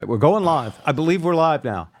we're going live. I believe we're live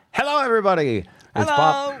now. Hello, everybody.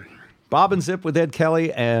 Hello. It's Bob and Zip with Ed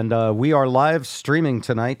Kelly, and we are live streaming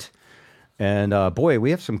tonight. And boy,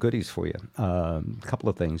 we have some goodies for you. A couple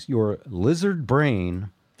of things. Your lizard brain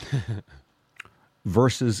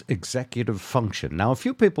versus executive function. Now, a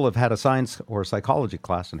few people have had a science or psychology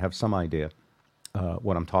class and have some idea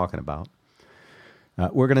what I'm talking about.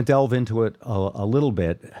 We're going to delve into it a little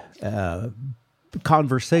bit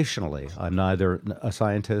conversationally. I'm neither a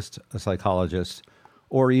scientist, a psychologist,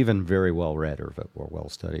 or even very well read or well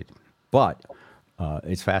studied. But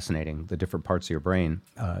it's fascinating, the different parts of your brain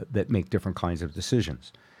that make different kinds of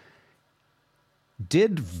decisions.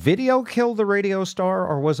 Did video kill the radio star,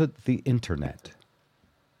 or was it the internet?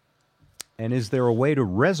 And is there a way to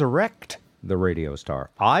resurrect the radio star?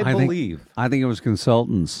 I believe I think it was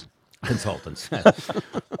consultants. Consultants.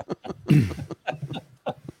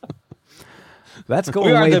 That's We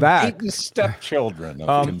going are way the back. beaten stepchildren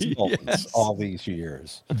of consultants all these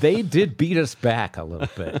years. They did beat us back a little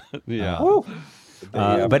bit. Yeah.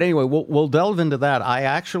 But anyway, we'll delve into that. I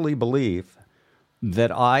actually believe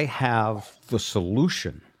that I have the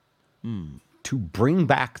solution to bring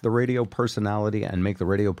back the radio personality and make the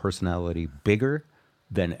radio personality bigger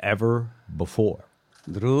than ever before.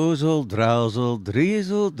 Droozle, drowsel,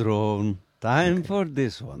 drizzle, drone. Time for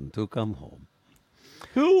this one to come home.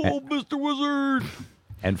 Hello, Mr. Wizard.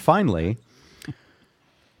 And finally,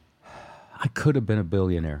 I could have been a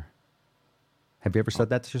billionaire. Have you ever said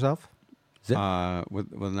that to yourself? Zip?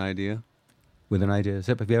 With an idea? With an idea?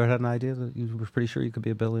 Zip, have you ever had an idea that you were pretty sure you could be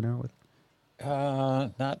a billionaire with?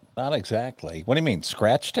 Not exactly. What do you mean,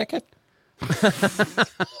 scratch ticket?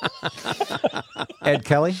 Ed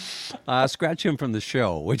Kelly? Scratch him from the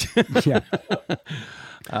show. Which Yeah.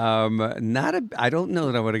 I don't know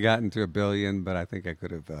that I would have gotten to $1 billion, but I think I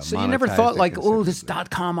could have. So you never monetized thought it like, oh, this considerably.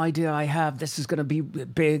 .com idea I have, this is going to be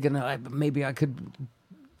big, and maybe I could.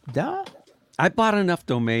 Duh. I bought enough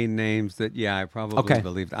domain names that I probably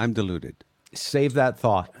believed. I'm deluded. Save that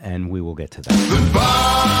thought, and we will get to that. The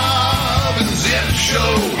Bob and Zip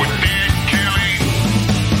Show with Ed Kelly.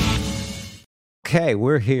 Okay,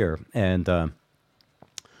 we're here, and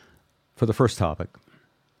for the first topic,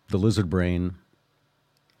 the lizard brain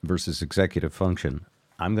versus executive function,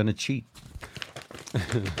 I'm going to cheat.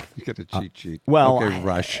 You get a cheat sheet. well, okay,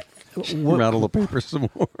 Rush. what- Rattle the paper some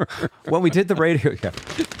more. When we did the radio,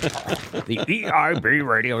 the EIB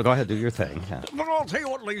radio, go ahead, do your thing. Yeah. But I'll tell you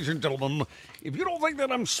what, ladies and gentlemen, if you don't think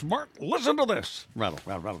that I'm smart, listen to this. Rattle,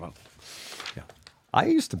 rattle, rattle, rattle. I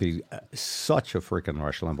used to be such a freaking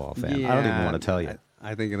Rush Limbaugh fan. I don't even want to tell you.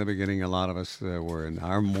 I think in the beginning, a lot of us were. And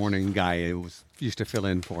our morning guy used to fill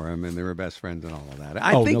in for him, and they were best friends and all of that.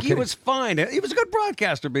 I Oh, think no he kidding. was fine. He was a good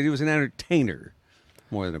broadcaster, but he was an entertainer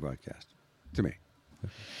more than a broadcaster to me.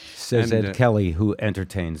 Says And, Ed Kelly, who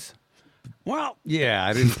entertains. Well, yeah,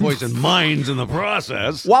 I didn't poison minds in the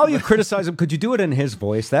process. While you criticize him, could you do it in his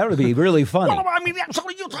voice? That would be really funny. Well, I mean, so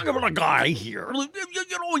you're talking about a guy here, you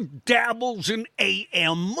know, he dabbles in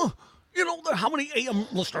AM. You know, how many AM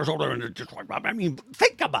listeners are there in Detroit? I mean,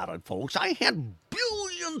 think about it, folks. I had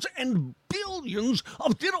billions and billions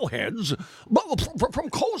of ditto heads from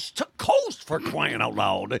coast to coast, for crying out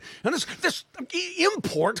loud. And this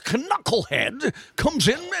import knucklehead comes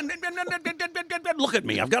in and look at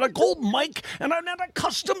me. I've got a gold mic and a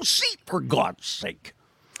custom seat, for God's sake.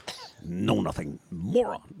 Know nothing,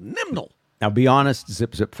 moron, nimnal. Now, be honest,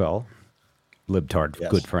 Zip fell. Libtard,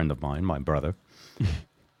 Yes. good friend of mine, my brother.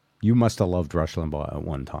 You must have loved Rush Limbaugh at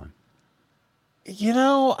one time. You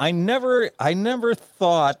know, I never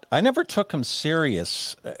took him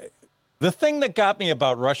serious. The thing that got me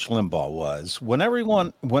about Rush Limbaugh was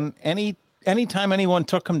anytime anyone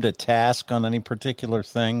took him to task on any particular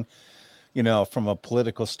thing, you know, from a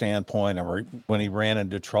political standpoint, or when he ran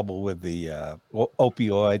into trouble with the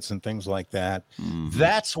opioids and things like that,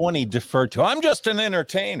 that's when he deferred to, I'm just an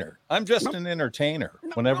entertainer. I'm just an entertainer.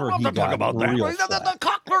 Whenever I don't he have to talk got about that. real The fat.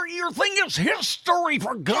 cockler ear thing is history,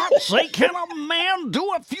 for God's sake. Can a man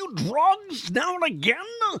do a few drugs now and again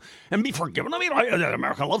and be forgiven? I mean,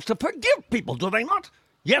 America loves to forgive people, do they not?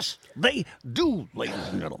 Yes, they do, ladies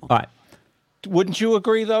and gentlemen. All right. Wouldn't you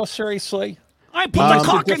agree, though, seriously? I put the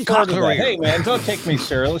cock in Defer to cockler that. ear. Hey, man, don't take me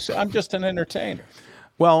seriously. I'm just an entertainer.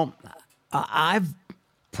 Well, I've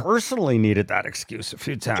personally needed that excuse a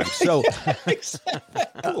few times. So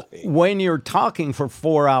Exactly. when you're talking for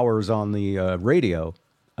 4 hours on the radio,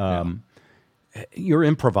 you're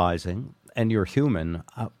improvising and you're human.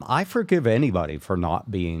 I forgive anybody for not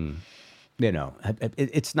being, you know,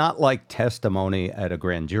 it's not like testimony at a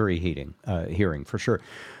grand jury hearing for sure.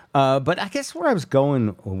 But I guess where I was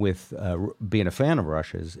going with being a fan of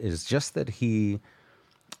Rush is just that he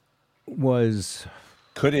was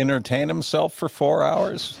Could entertain himself for 4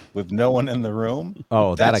 hours with no one in the room. that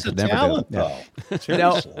I That's could a never talent, do. Yeah. though. No,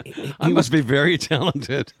 Seriously. I must be very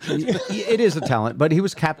talented. it is a talent, but he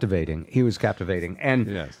was captivating. And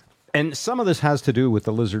Yes. and some of this has to do with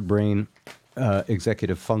the lizard brain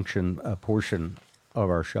executive function portion of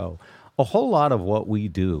our show. A whole lot of what we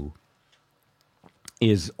do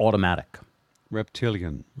is automatic.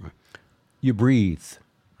 Reptilian. Right. You breathe,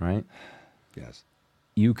 right? Yes.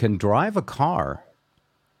 You can drive a car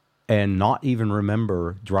and not even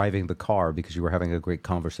remember driving the car because you were having a great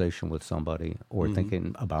conversation with somebody or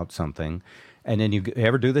thinking about something. And then you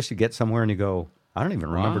ever do this? You get somewhere and you go, I don't even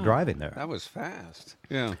remember Wow. driving there. That was fast.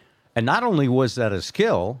 Yeah. And not only was that a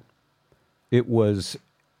skill, it was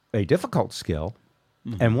a difficult skill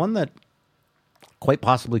and one that quite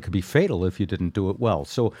possibly could be fatal if you didn't do it well.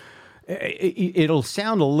 So it'll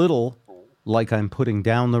sound a little like I'm putting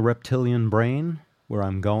down the reptilian brain where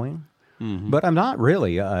I'm going, but I'm not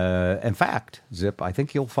really. In fact, Zip, I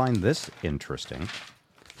think you'll find this interesting.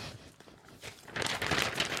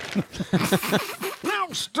 Now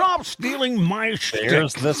stop stealing my shtick.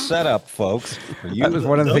 Here's the setup, folks. For you, That was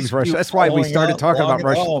one of the those things of you That's why we following started talking along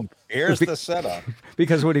about at Rush. home, here's the setup.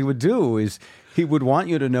 Because what he would do is he would want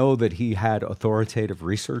you to know that he had authoritative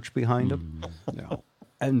research behind him. No.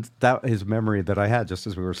 And that is memory that I had just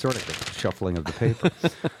as we were starting the shuffling of the paper.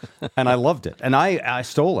 And I loved it. And I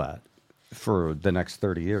stole that for the next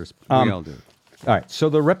 30 years. We all do. All right. So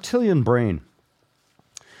the reptilian brain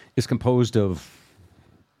is composed of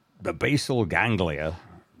the basal ganglia,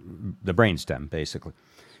 the brainstem, basically,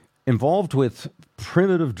 involved with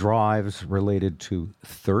primitive drives related to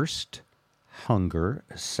thirst, hunger,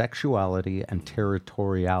 sexuality, and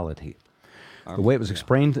territoriality. The way it was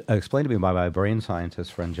explained to me by my brain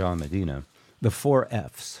scientist friend John Medina, the 4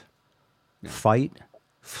 Fs: fight,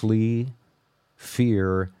 flee,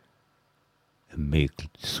 fear, and make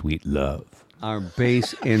sweet love. Our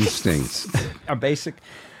base instincts. Our basic.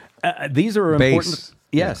 These are Base. important.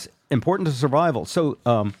 Yes, important to survival. So,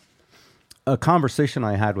 a conversation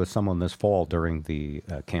I had with someone this fall during the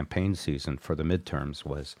campaign season for the midterms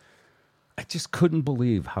was, I just couldn't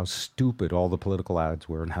believe how stupid all the political ads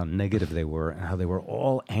were and how negative they were and how they were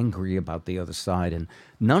all angry about the other side. And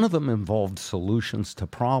none of them involved solutions to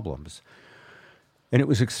problems. And it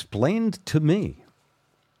was explained to me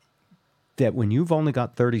that when you've only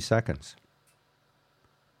got 30 seconds,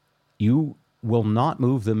 you will not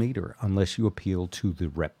move the meter unless you appeal to the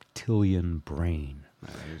reptilian brain.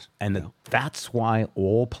 And that's why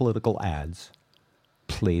all political ads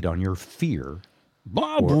played on your fear.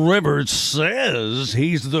 Bob Rivers says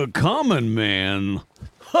he's the common man.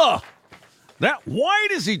 Huh! Why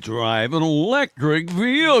does he drive an electric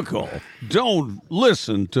vehicle? Don't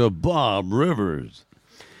listen to Bob Rivers.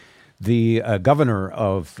 The governor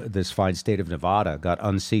of this fine state of Nevada got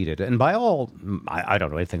unseated. And by all, I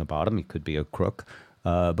don't know anything about him. He could be a crook.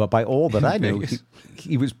 But by all that I knew,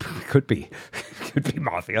 he was, could be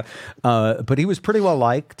mafia. But he was pretty well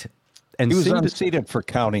liked. And He was seemed to- unseated for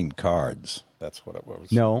counting cards. That's what it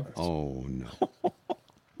was. No. Oh, no.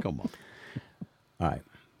 Come on. All right.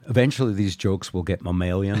 Eventually, these jokes will get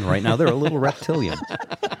mammalian. Right now, they're a little reptilian.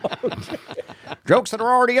 Jokes that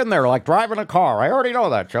are already in there, like driving a car. I already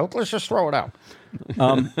know that joke. Let's just throw it out.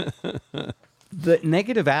 The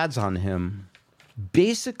negative ads on him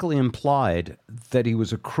basically implied that he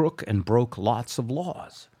was a crook and broke lots of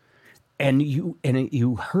laws. And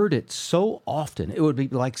you heard it so often. It would be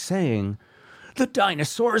like saying, the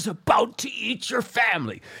dinosaur is about to eat your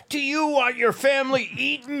family. Do you want your family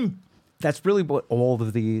eaten? That's really what all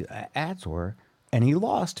of the ads were. And he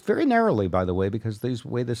lost very narrowly, by the way, because the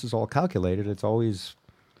way this is all calculated, it's always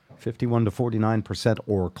 51 to 49%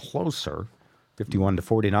 or closer. 51 to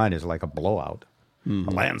 49 is like a blowout, a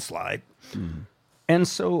landslide. And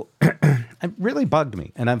so it really bugged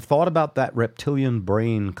me. And I've thought about that reptilian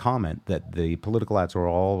brain comment that the political ads are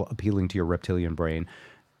all appealing to your reptilian brain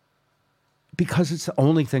because it's the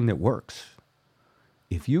only thing that works.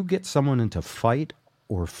 If you get someone into fight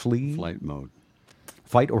or flee, Flight mode.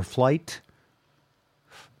 fight or flight.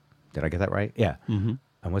 Did I get that right? Yeah. Mm-hmm.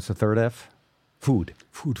 And what's the third F? Food.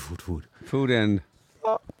 Food. Food and,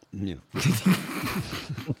 you know.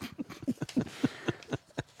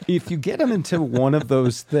 If you get them into one of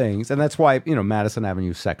those things, and that's why, Madison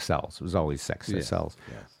Avenue sex sells. It was always sex that sells.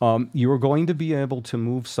 Yes. You are going to be able to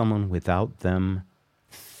move someone without them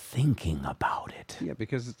thinking about it. Yeah,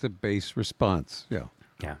 because it's a base response. Yeah.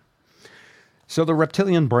 Yeah. So the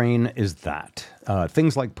reptilian brain is that.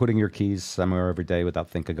 Things like putting your keys somewhere every day without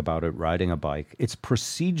thinking about it, riding a bike. It's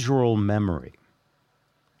procedural memory.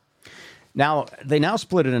 Now, they now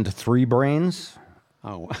split it into 3 brains.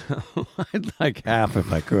 Oh, I'd like half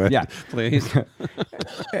if I could. Yeah. Please.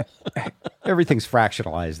 Everything's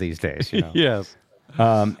fractionalized these days, you know. Yes.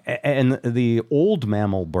 And the old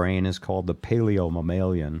mammal brain is called the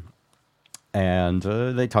paleomammalian. And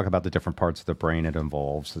they talk about the different parts of the brain it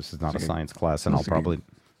involves. This is not a science class, and I'll probably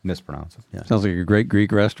mispronounce it. Yeah. Sounds like a great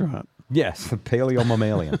Greek restaurant. Yes, the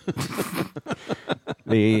paleomammalian.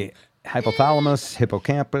 The hypothalamus,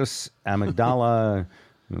 hippocampus, amygdala,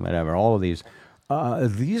 whatever, all of these.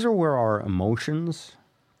 These are where our emotions,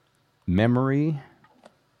 memory,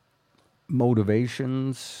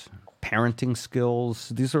 motivations, parenting skills,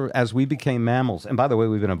 these are as we became mammals. And by the way,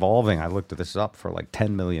 we've been evolving. I looked this up for like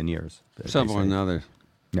 10 million years. Some or another.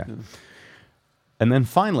 Yeah. And then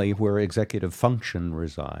finally, where executive function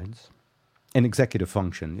resides. And executive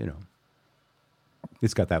function, you know,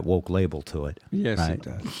 it's got that woke label to it. Yes, right? it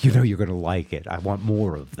does. You know you're going to like it. I want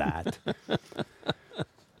more of that.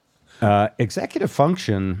 Executive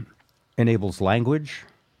function enables language,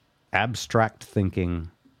 abstract thinking,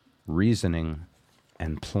 reasoning,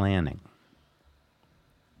 and planning.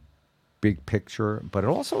 Big picture, but it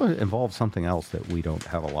also involves something else that we don't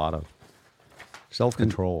have a lot of.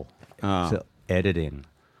 Self-control, editing.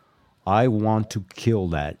 I want to kill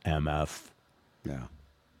that MF. Yeah.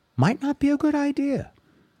 Might not be a good idea.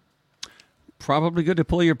 Probably good to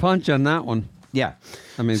pull your punch on that one. Yeah.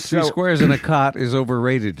 I mean, three squares in a cot is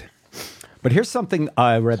overrated. But here's something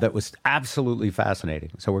I read that was absolutely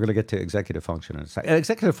fascinating. So we're going to get to executive function in a second.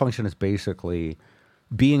 Executive function is basically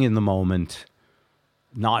being in the moment,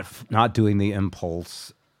 not doing the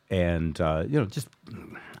impulse, and just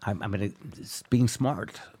it's being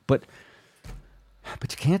smart. But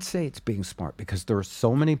you can't say it's being smart because there are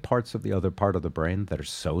so many parts of the other part of the brain that are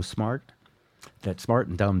so smart that smart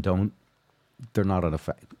and dumb they're not an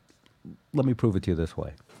effect. Let me prove it to you this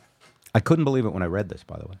way. I couldn't believe it when I read this,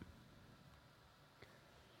 by the way.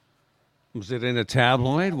 Was it in a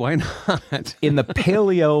tabloid? Why not? In the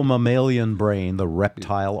paleomammalian brain, the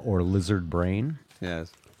reptile or lizard brain,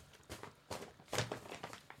 Yes.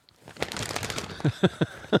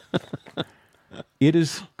 it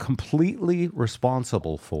is completely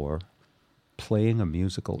responsible for playing a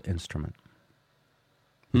musical instrument.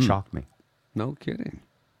 It shocked me. No kidding.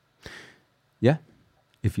 Yeah.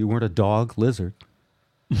 If you weren't a dog lizard,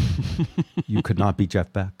 you could not be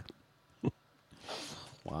Jeff Beck.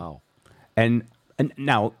 Wow. And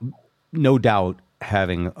now, no doubt,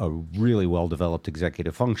 having a really well-developed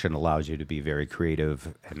executive function allows you to be very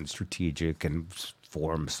creative and strategic and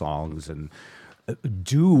form songs and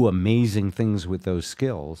do amazing things with those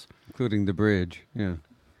skills. Including the bridge. Yeah.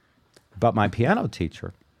 But my piano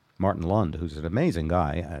teacher, Martin Lund, who's an amazing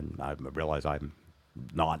guy, and I realize I'm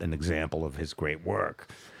not an example of his great work,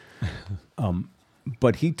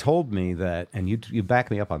 but he told me that, and you back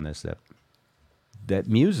me up on this, that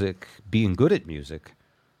music, being good at music,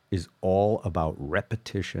 is all about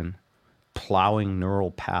repetition, plowing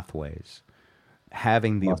neural pathways,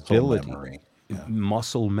 having the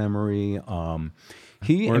muscle memory.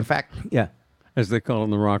 In fact, as they call it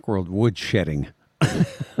in the rock world, wood shedding.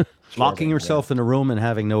 locking yourself in a room and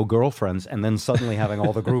having no girlfriends, and then suddenly having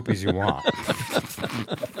all the groupies you want.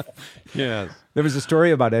 Yes. There was a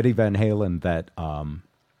story about Eddie Van Halen that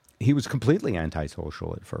he was completely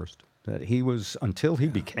antisocial at first. That he was, until he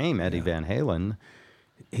became Eddie Van Halen,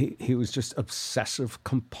 he was just obsessive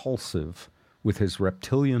compulsive with his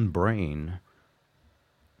reptilian brain,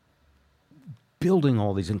 building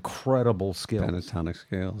all these incredible skills. Pentatonic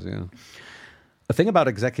scales, yeah. The thing about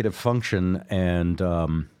executive function and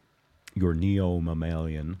your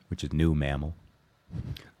neo-mammalian, which is new mammal.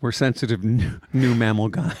 We're sensitive new mammal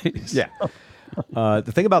guys. Yeah.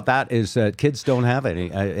 The thing about that is that kids don't have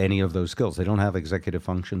any of those skills. They don't have executive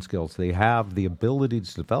function skills. They have the ability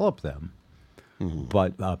to develop them,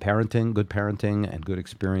 but good parenting and good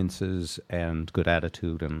experiences and good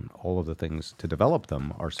attitude and all of the things to develop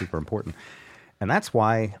them are super important. And that's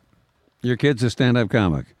why... Your kid's a stand-up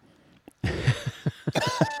comic.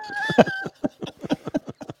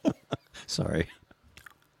 Sorry.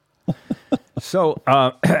 So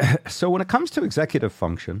when it comes to executive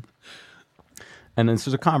function, and this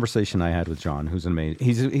is a conversation I had with John, who's amazing.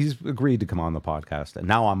 He's agreed to come on the podcast, and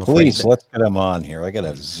now I'm afraid. Please, let's get him on here. I got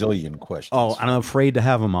a zillion questions. Oh, and I'm afraid to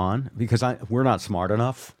have him on because we're not smart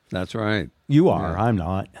enough. That's right. You are. Yeah. I'm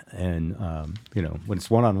not. And when it's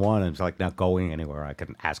one-on-one, it's like not going anywhere. I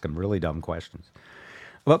can ask him really dumb questions.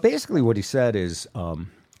 But basically, what he said is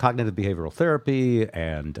cognitive behavioral therapy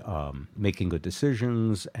and making good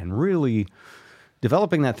decisions and really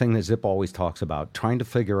developing that thing that Zip always talks about, trying to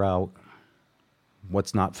figure out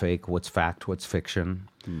what's not fake, what's fact, what's fiction,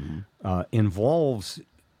 involves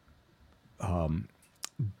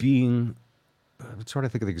being, I'm trying to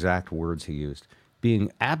think of the exact words he used,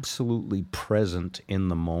 being absolutely present in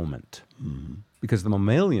the moment. Because the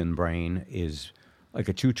mammalian brain is like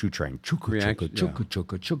a choo-choo train. Chooka, React- chooka, chooka,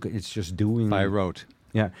 chooka, chooka. It's just doing. By rote.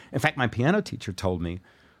 Yeah. In fact, my piano teacher told me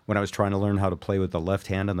when I was trying to learn how to play with the left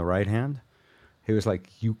hand and the right hand, he was like,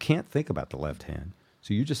 you can't think about the left hand.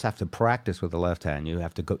 So you just have to practice with the left hand. You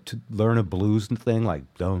have to go to learn a blues thing like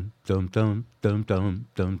dum, dum, dum, dum, dum,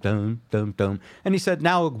 dum, dum, dum, dum. And he said,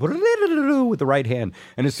 now with the right hand.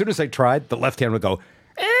 And as soon as I tried, the left hand would go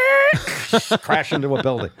crash into a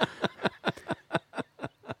building.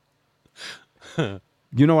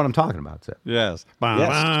 You know what I'm talking about, Zip? Yes.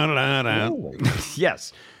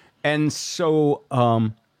 Yes. And so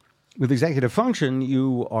with executive function,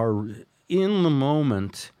 you are in the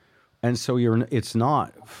moment, and so it's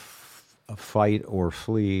not a fight or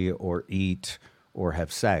flee or eat or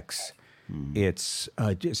have sex. It's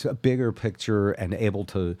just a bigger picture and able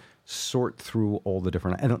to sort through all the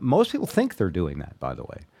different. And most people think they're doing that, by the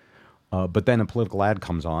way. But then a political ad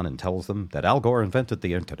comes on and tells them that Al Gore invented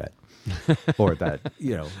the internet, or that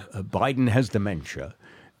Biden has dementia,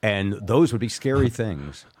 and those would be scary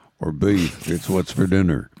things. Or beef. It's what's for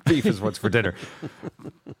dinner. Beef is what's for dinner.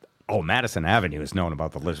 Oh, Madison Avenue has known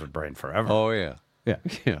about the lizard brain forever. Oh, yeah. Yeah.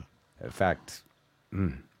 Yeah. In fact,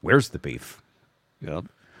 where's the beef? Yep.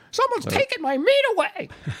 Someone's taking my meat away.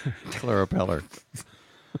 Clara Peller.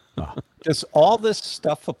 Does all this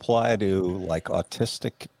stuff apply to like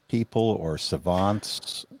autistic people or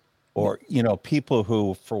savants, or people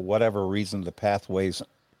who, for whatever reason, the pathways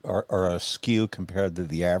are askew compared to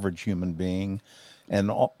the average human being,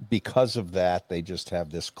 and because of that, they just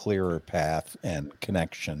have this clearer path and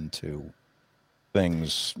connection to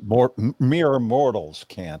things mere mortals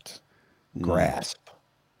can't grasp?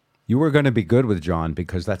 You were going to be good with John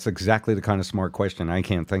because that's exactly the kind of smart question I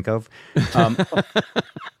can't think of.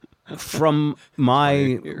 From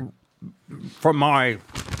my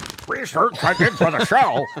research I did for the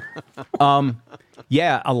show,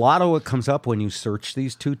 yeah, a lot of what comes up when you search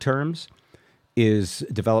these two terms is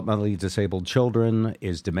developmentally disabled children,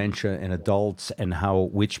 is dementia in adults, and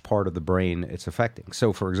which part of the brain it's affecting.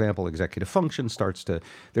 So, for example, executive function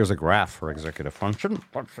there's a graph for executive function.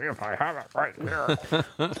 Let's see if I have it right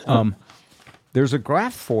here. There's a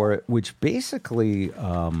graph for it, which basically,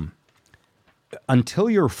 until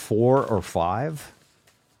you're 4 or 5,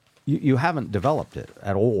 you haven't developed it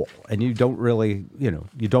at all. And you don't really,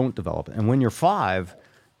 you don't develop it. And when you're 5,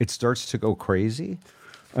 it starts to go crazy.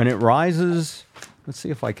 And it rises. Let's see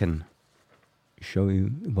if I can show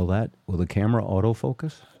you. Will the camera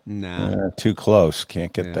autofocus? No. Too close.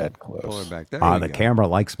 Can't get that Pull close. it back. There Ah, you the go. camera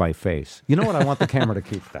likes my face. You know what? I want the camera to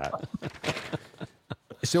keep that.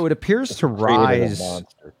 So it appears to Created a rise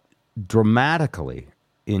monster. dramatically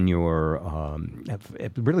in your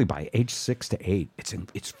really by age 6 to 8. It's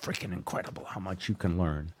freaking incredible how much you can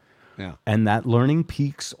learn. Yeah. And that learning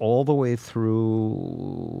peaks all the way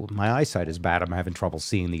through. My eyesight is bad. I'm having trouble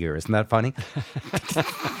seeing the year. Isn't that funny?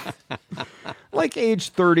 Like age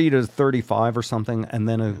 30 to 35 or something, and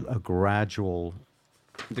then a gradual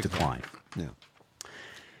decline. Yeah.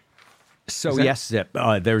 So yes,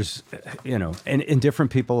 there's, and different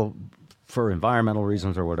people, for environmental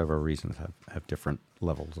reasons or whatever reasons, have different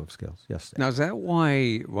levels of skills. Yes. Now, is that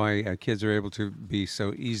why kids are able to be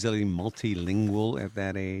so easily multilingual at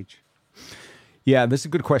that age? Yeah, this is a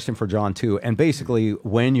good question for John, too. And basically,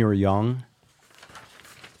 when you're young,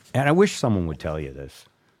 and I wish someone would tell you this,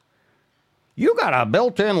 you got a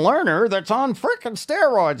built-in learner that's on freaking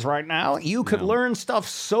steroids right now. You could learn stuff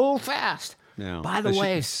so fast. No. By the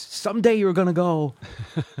way, someday you're going to go,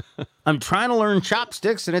 I'm trying to learn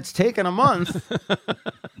chopsticks, and it's taken a month.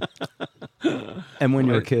 And when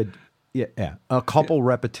you're a kid, a couple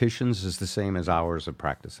repetitions is the same as hours of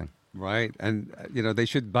practicing. Right. And, they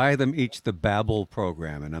should buy them each the Babbel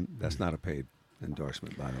program. And that's not a paid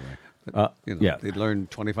endorsement, by the way. But, they'd learn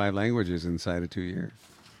 25 languages inside of 2 years.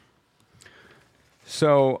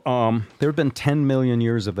 So there have been 10 million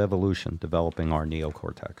years of evolution developing our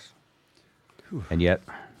neocortex. And yet,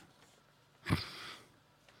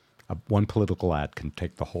 one political ad can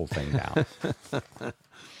take the whole thing down.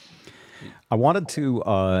 I wanted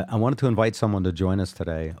to invite someone to join us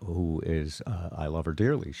today who is, I love her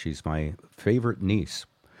dearly. She's my favorite niece,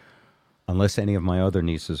 unless any of my other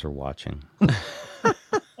nieces are watching.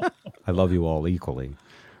 I love you all equally.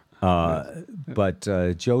 But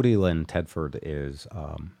Jody Lynn Tedford is,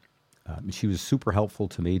 she was super helpful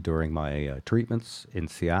to me during my treatments in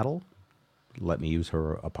Seattle. Let me use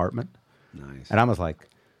her apartment. Nice. And I was like,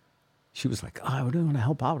 she was like, oh, I would want to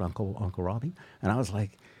help out, Uncle Robbie. And I was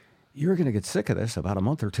like, you're going to get sick of this about a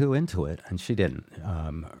month or two into it. And she didn't.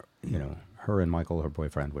 Her and Michael, her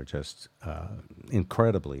boyfriend, were just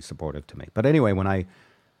incredibly supportive to me. But anyway, when I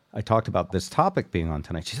talked about this topic being on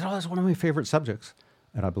tonight, she said, oh, that's one of my favorite subjects.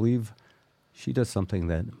 And I believe she does something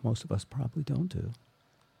that most of us probably don't do.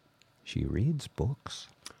 She reads books.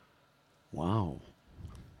 Wow.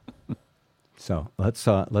 So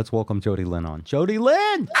let's welcome Jody Lynn on. Jody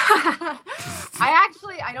Lynn!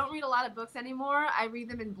 I don't read a lot of books anymore. I read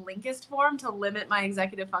them in Blinkist form to limit my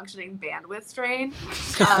executive functioning bandwidth strain.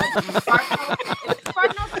 Spark Notes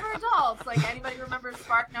for adults. Like, anybody remember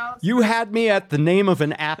Spark Notes? You had me at the name of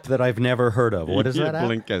an app that I've never heard of. What is that app?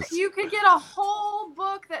 Blinkist. You could get a whole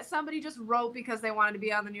book that somebody just wrote because they wanted to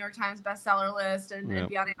be on the New York Times bestseller list and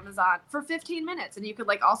be on Amazon for 15 minutes. And you could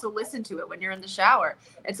also listen to it when you're in the shower.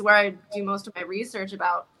 It's where I do most of my research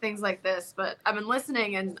about things like this. But I've been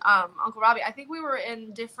listening, and Uncle Robbie, I think we were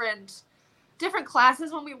in different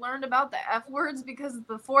classes when we learned about the F words, because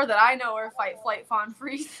the four that I know are fight, flight, fawn,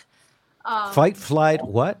 freeze. Fight, flight,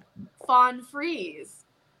 what? Fawn, freeze.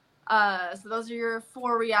 So those are your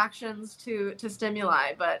 4 reactions to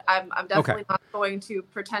stimuli. But I'm definitely not going to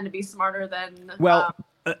pretend to be smarter than. Well,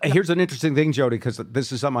 here's an interesting thing, Jody, because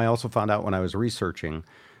this is something I also found out when I was researching.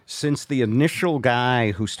 Since the initial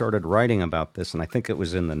guy who started writing about this, and I think it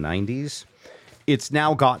was in the 90s, it's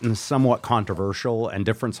now gotten somewhat controversial, and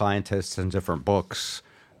different scientists and different books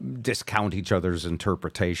discount each other's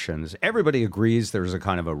interpretations. Everybody agrees there's a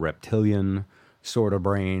kind of a reptilian sort of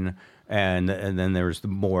brain, and then there's the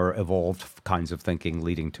more evolved kinds of thinking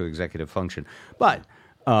leading to executive function. But,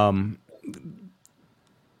 I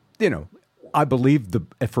believe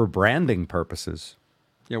for branding purposes.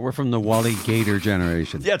 Yeah, we're from the Wally Gator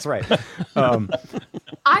generation. That's right. I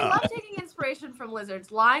love taking inspiration from lizards.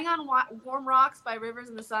 Lying on warm rocks by rivers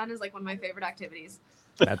in the sun is one of my favorite activities.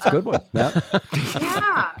 That's a good one. Yeah.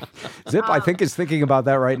 Zip, I think, is thinking about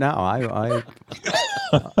that right now. I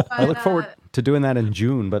look forward to doing that in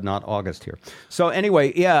June, but not August here. So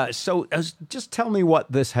anyway, yeah. So just tell me what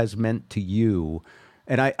this has meant to you.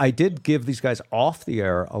 And I did give these guys off the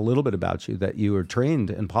air a little bit about you, that you were trained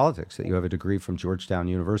in politics, that you have a degree from Georgetown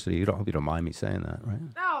University. Hope you don't mind me saying that, right?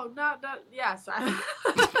 No, yes.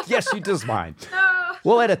 Yes, you just mind. No.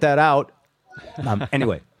 We'll edit that out.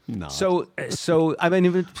 Anyway. No. So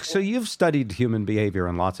you've studied human behavior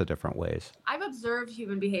in lots of different ways. I've observed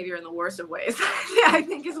human behavior in the worst of ways. I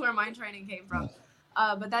think is where my training came from.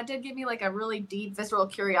 But that did give me a really deep, visceral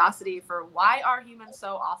curiosity for why are humans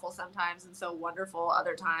so awful sometimes and so wonderful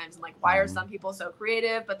other times, and why are some people so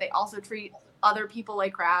creative, but they also treat other people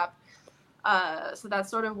like crap. So that's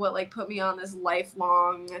sort of what put me on this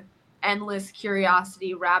lifelong, endless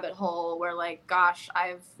curiosity rabbit hole where gosh,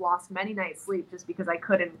 I've lost many nights sleep just because I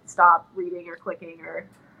couldn't stop reading or clicking or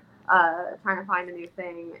trying to find a new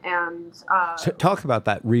thing. And so talk about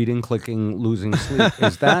that reading, clicking, losing sleep.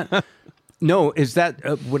 Is that no? Is that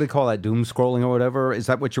what do they call that? Doom scrolling or whatever? Is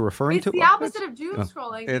that what you're referring to? It's the opposite of doom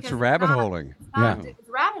scrolling. It's rabbit holing. It's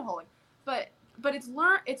rabbit holing, but it's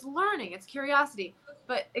learning. It's curiosity.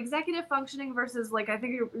 But executive functioning versus I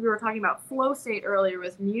think we were talking about flow state earlier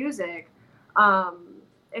with music.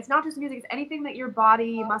 It's not just music. It's anything that your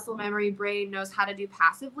body, muscle memory, brain knows how to do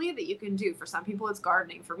passively that you can do. For some people, it's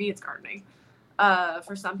gardening. For me, it's gardening.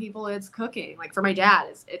 For some people, it's cooking. For my dad,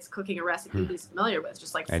 it's cooking a recipe he's familiar with,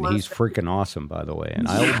 just And he's freaking awesome, by the way. And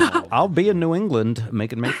I'll be in New England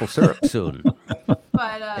making maple syrup soon.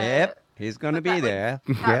 But yep, he's going to be there.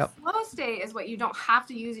 That flow state is what you don't have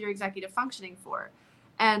to use your executive functioning for.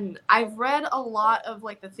 And I've read a lot of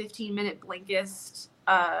the 15-minute Blinkist,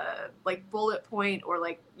 bullet point or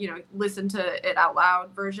listen to it out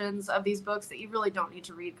loud versions of these books that you really don't need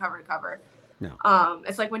to read cover to cover. No.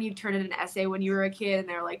 It's like when you turn in an essay when you were a kid and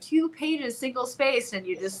they're 2 pages single spaced and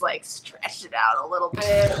you just stretch it out a little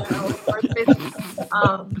bit.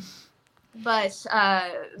 But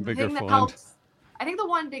the thing that helps, I think the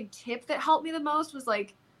one big tip that helped me the most was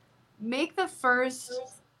make the first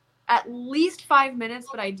at least 5 minutes,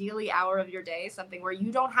 but ideally hour of your day, something where you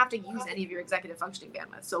don't have to use any of your executive functioning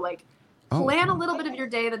bandwidth. So plan a little bit of your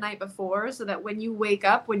day the night before so that when you wake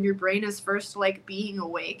up, when your brain is first being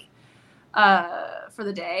awake for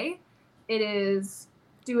the day, it is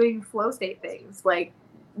doing flow state things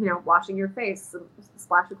washing your face, a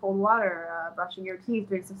splash of cold water, brushing your teeth,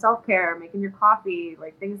 doing some self-care, making your coffee,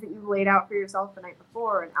 things that you laid out for yourself the night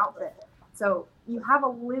before, an outfit. So you have a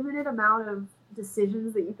limited amount of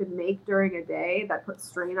decisions that you can make during a day that put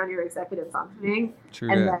strain on your executive functioning. True.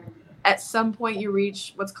 And then at some point you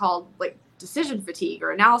reach what's called decision fatigue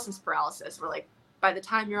or analysis paralysis, where by the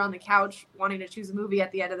time you're on the couch wanting to choose a movie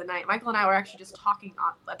at the end of the night. Michael and I were actually just talking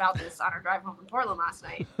about this on our drive home from Portland last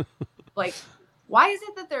night. Like, why is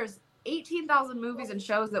it that there's 18,000 movies and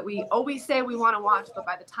shows that we always say we want to watch, but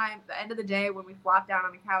by the end of the day, when we flop down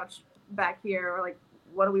on the couch back here, we're like,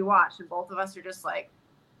 what do we watch? And both of us are just like,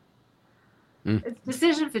 it's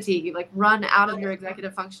decision fatigue. You like run out of your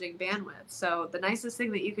executive functioning bandwidth. So the nicest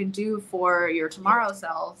thing that you can do for your tomorrow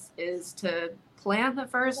selves is to plan the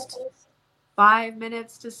first 5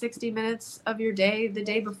 minutes to 60 minutes of your day the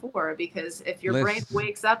day before, because if your brain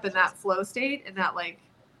wakes up in that flow state, in that like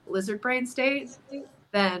lizard brain state,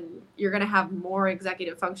 then you're going to have more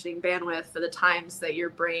executive functioning bandwidth for the times that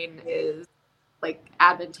your brain is like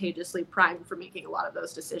advantageously primed for making a lot of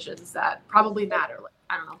those decisions that probably matter. Like,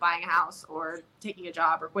 I don't know, buying a house or taking a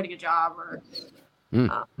job or quitting a job or.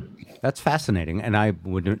 That's fascinating. And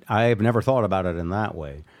I've never thought about it in that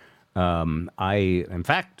way. I, in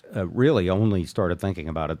fact, really only started thinking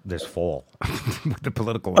about it this fall with the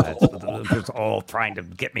political ads. It's all trying to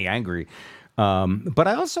get me angry. But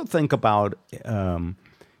I also think about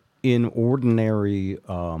in ordinary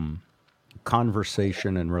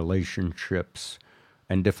conversation and relationships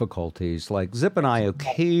and difficulties. Like Zip and I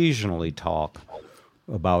occasionally talk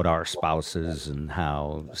about our spouses and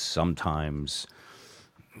how sometimes,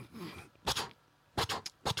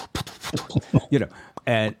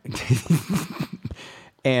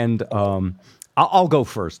 and I'll go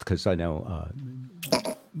first because I know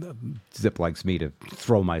Zip likes me to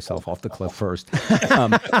throw myself off the cliff first.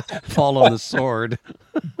 Fall on the sword.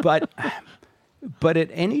 But at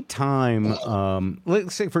any time,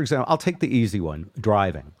 let's say, for example, I'll take the easy one,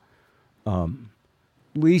 driving.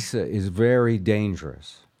 Lisa is very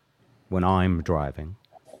dangerous when I'm driving.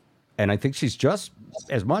 And I think she's just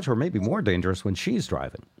as much or maybe more dangerous when she's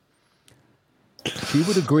driving. She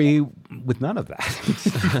would agree with none of that.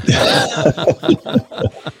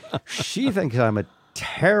 She thinks I'm a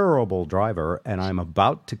terrible driver and I'm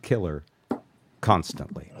about to kill her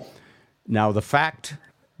constantly. Now, the fact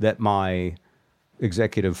that my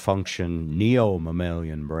executive function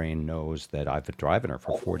neo-mammalian brain knows that I've been driving her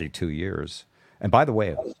for 42 years. And by the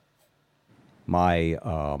way, my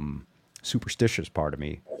superstitious part of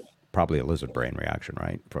me, probably a lizard brain reaction,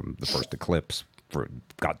 right? From the first eclipse,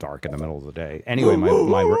 got dark in the middle of the day. Anyway,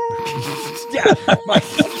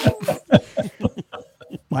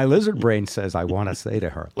 my lizard brain says I want to say to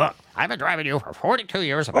her, look, I've been driving you for 42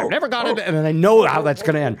 years and I've never got it. And I know how that's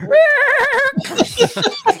going to end.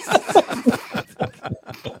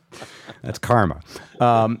 That's karma.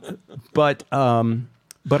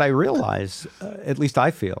 But I realize, at least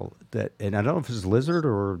I feel that, and I don't know if it's lizard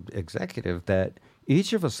or executive, that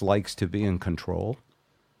each of us likes to be in control.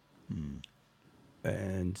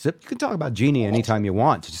 And Zip, you can talk about Jeannie anytime you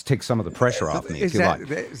want to just take some of the pressure off me if you like.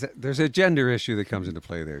 There's a gender issue that comes into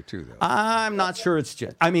play there too, though. I'm not sure it's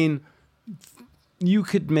gender. I mean, you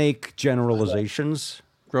could make generalizations.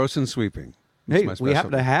 Gross and sweeping. Hey, we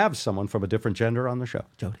happen to have someone from a different gender on the show.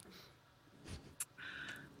 Jody.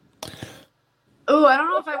 Oh, I don't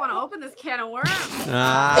know if I want to open this can of worms.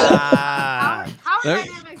 How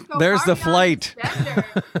dynamics go there's the flight.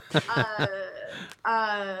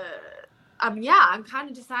 Yeah, I'm kind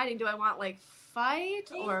of deciding, do I want like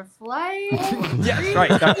fight or flight? Yes,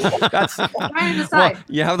 right. That's I'm trying to decide. Well,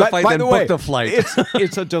 you have the fight, then book the flight.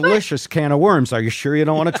 It's a delicious can of worms. Are you sure you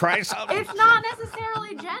don't want to try something? It's not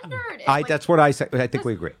necessarily gendered. That's what I say. I think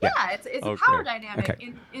we agree. Yeah, it's a power dynamic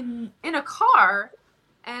in a car.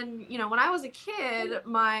 And, when I was a kid,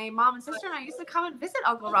 my mom and sister and I used to come and visit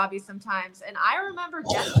Uncle Robbie sometimes. And I remember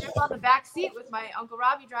Jess on the back seat with my Uncle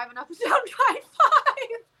Robbie driving up and down Drive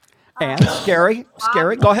 5. And scary.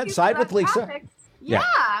 Go ahead, side with Lisa. Yeah,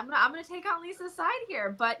 I'm gonna take on Lisa's side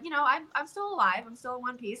here. But, I'm still alive. I'm still in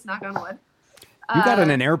one piece, knock on wood. You got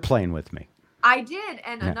in an airplane with me. I did,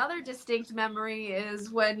 and another distinct memory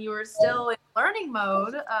is when you were still in learning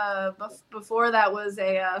mode, before that was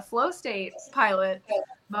a flow state pilot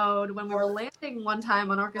mode, when we were landing one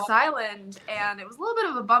time on Orcas Island, and it was a little bit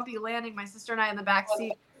of a bumpy landing, my sister and I in the back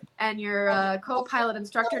seat, and your co-pilot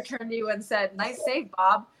instructor turned to you and said, "Nice save,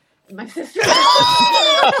 Bob." And my sister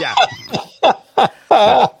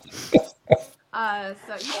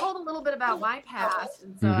so you told a little bit about my past,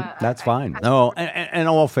 and so that's fine. No, and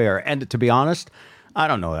all fair. And to be honest, I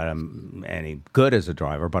don't know that I'm any good as a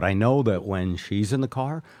driver, but I know that when she's in the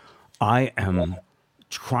car, I am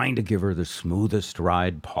trying to give her the smoothest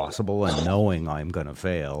ride possible, and knowing I'm going to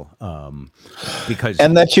fail, because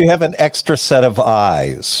that you have an extra set of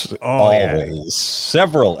eyes, always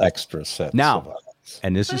several extra sets. Now, of eyes.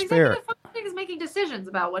 and this is fair. Is making decisions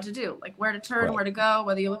about what to do, like where to turn, Right. where to go,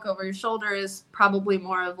 whether you look over your shoulder is probably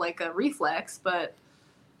more of like a reflex, but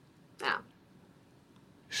yeah.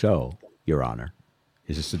 So, Your Honor,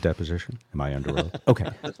 is this a deposition? Am I under oath? Okay.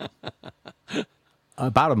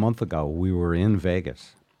 About a month ago, we were in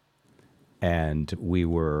Vegas, and we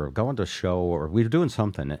were going to show, or we were doing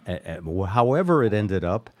something. However it ended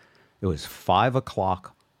up, it was 5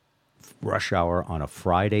 o'clock rush hour on a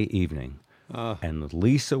Friday evening, and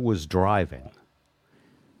Lisa was driving.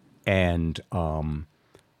 And I'm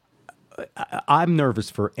nervous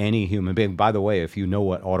for any human being. By the way, if you know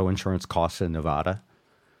what auto insurance costs in Nevada,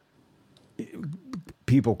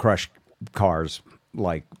 people crush cars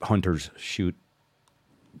like hunters shoot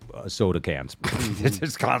soda cans. It's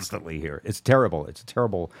just constantly here. It's terrible. It's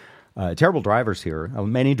terrible. Terrible drivers here.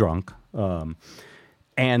 Many drunk.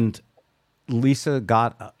 And Lisa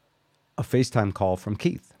got a FaceTime call from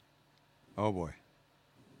Keith, Oh boy.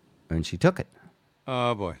 and she took it.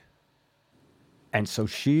 Oh boy. And so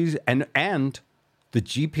she's and the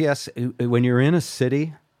GPS when you're in a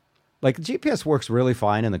city, like the GPS works really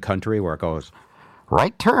fine in the country where it goes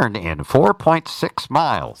right turn in 4.6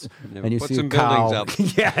 miles, and you Put see some a cow.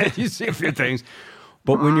 buildings up. Yeah, you see a few things.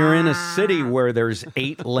 But when you're in a city where there's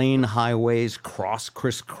 8-lane highways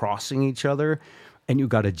crisscrossing each other, and you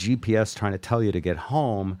got a GPS trying to tell you to get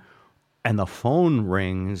home, and the phone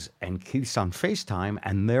rings and Keith's on FaceTime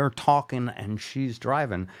and they're talking and she's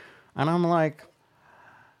driving, and I'm like,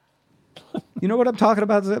 you know what I'm talking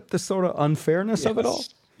about, Zip? The sort of unfairness of it all.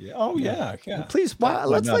 Yeah. Oh yeah. Please,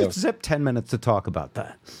 let's let Zip 10 minutes to talk about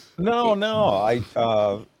that. No.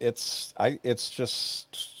 It's like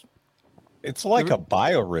a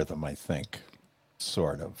biorhythm, I think,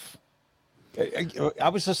 sort of. I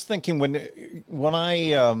was just thinking when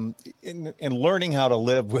I in learning how to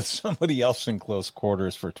live with somebody else in close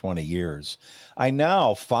quarters for 20 years, I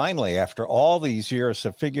now finally, after all these years,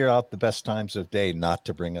 have figured out the best times of day not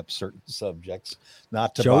to bring up certain subjects,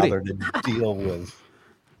 not to Jody. bother to deal with,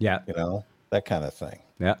 Yeah. that kind of thing.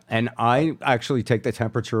 Yeah. And I actually take the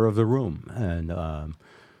temperature of the room and,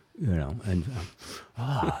 With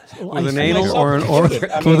an anal or an oral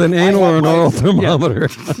thermometer.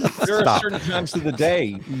 There are certain times of the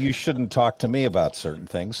day you shouldn't talk to me about certain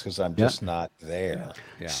things because I'm just not there.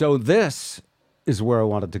 Yeah. So this is where I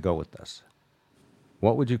wanted to go with this.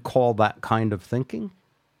 What would you call that kind of thinking?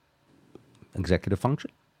 Executive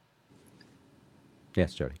function?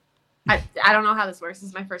 Yes, Jody. I don't know how this works. This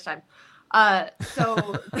is my first time.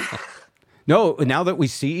 So No, now that we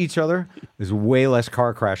see each other, there's way less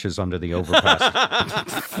car crashes under the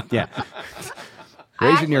overpass. Yeah.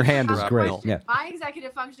 Raising your hand is great. Yeah. My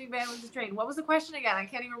executive functioning band was trained. What was the question again? I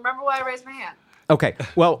can't even remember why I raised my hand. Okay.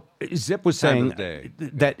 Well, Zip was Time saying of day.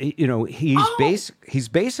 that he's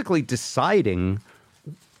basically deciding,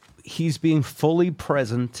 he's being fully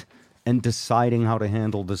present and deciding how to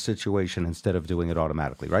handle the situation instead of doing it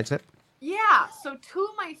automatically, right, Zip? Yeah, so two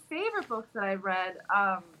of my favorite books that I've read,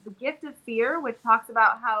 The Gift of Fear, which talks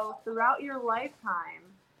about how throughout your lifetime,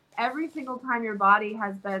 every single time your body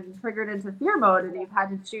has been triggered into fear mode and you've had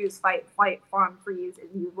to choose fight, flight, fawn, freeze,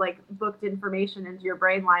 and you've like booked information into your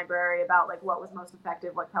brain library about like what was most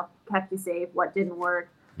effective, what kept you safe, what didn't work,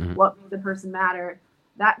 what made the person matter,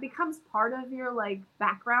 that becomes part of your like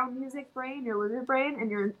background music brain, your lizard brain,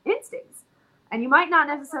 and your instincts. And you might not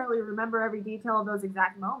necessarily remember every detail of those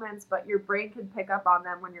exact moments, but your brain can pick up on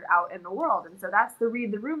them when you're out in the world. And so that's the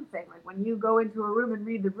read the room thing. Like when you go into a room and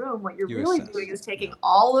read the room, what you're really doing is taking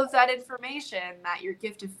all of that information that your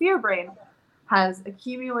gift of fear brain has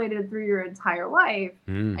accumulated through your entire life.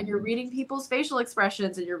 And you're reading people's facial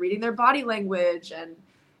expressions and you're reading their body language and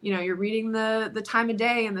you're reading the time of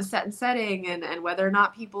day and the set and setting and whether or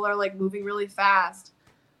not people are like moving really fast.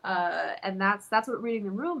 And that's what reading the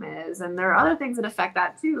room is. And there are other things that affect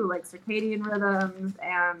that too, like circadian rhythms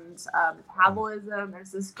and metabolism.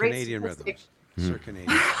 There's this great Canadian statistic. rhythms.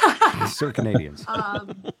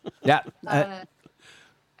 Circanadians. Yeah.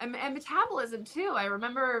 And metabolism too. I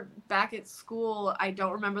remember back at school, I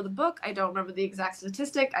don't remember the book. I don't remember the exact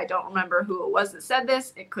statistic. I don't remember who it was that said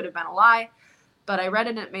this. It could have been a lie, but I read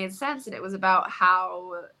it and it made sense. And it was about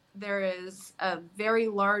how there is a very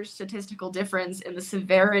large statistical difference in the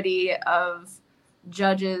severity of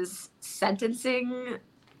judges sentencing,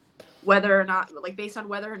 whether or not, like based on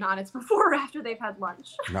whether or not it's before or after they've had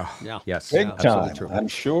lunch. No. Yeah. Yes. Big absolutely time, true. I'm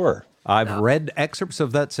sure. I've read excerpts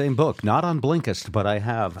of that same book, not on Blinkist, but I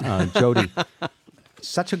have. Jody,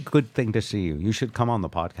 such a good thing to see you. You should come on the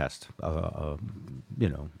podcast,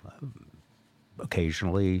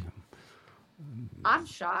 occasionally. I'm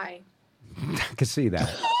shy. I can see that.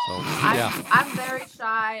 I'm very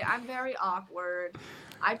shy. I'm very awkward.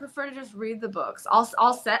 I prefer to just read the books.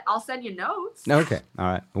 I'll send you notes. Okay. All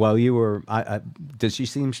right. Well, you were. Does she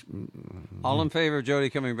seem? All in favor of Jody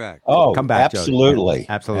coming back? Oh, Come back, absolutely. Jody.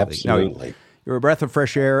 Absolutely. Absolutely. No, you're a breath of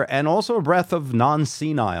fresh air and also a breath of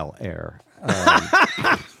non-senile air. Actually,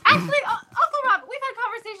 Uncle Rob, we've had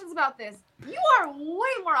conversations about this. You are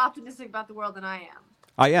way more optimistic about the world than I am.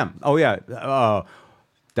 I am. Oh yeah.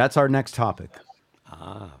 That's our next topic.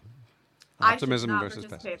 Optimism I should not versus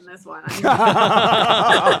participate in this one.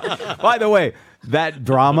 By the way, that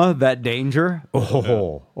drama, that danger.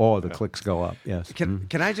 The clicks go up. Yes. Can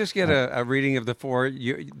I just get a reading of the four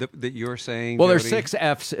that you're saying? Well, there's Jody? 6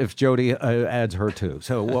 Fs if Jody adds her 2.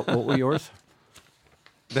 So what were yours?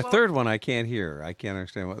 The third one I can't hear. I can't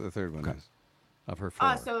understand what the third one is of her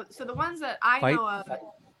 4. So the ones that I Fight. know of,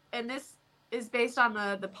 and this is based on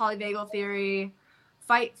the polyvagal theory: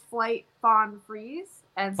 fight, flight, fawn, freeze.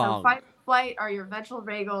 And so Fawn. fight, flight are your ventral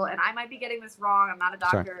vagal, and I might be getting this wrong. I'm not a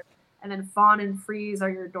doctor. And then fawn and freeze are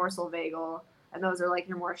your dorsal vagal, and those are like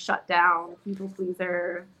your more shut down, people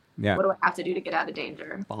pleaser. Yeah. What do I have to do to get out of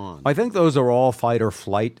danger? Bond. I think those are all fight or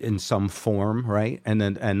flight in some form, right? And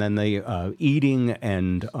then the eating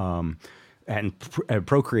and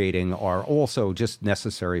procreating are also just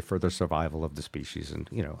necessary for the survival of the species. And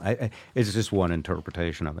it's just one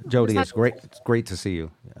interpretation of it. Jody, it's great. It's great to see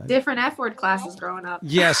you. Different F word classes growing up.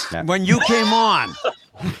 Yes, Yeah. when you came on,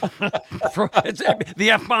 the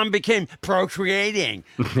F-bomb became procreating.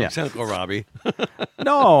 Yeah. Uncle Robbie.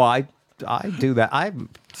 No, I do that. I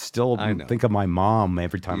still I know. think of my mom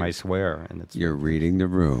every time I swear, and it's You're reading the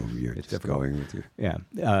room. You're just difficult. going with your. yeah.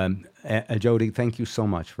 Jody, thank you so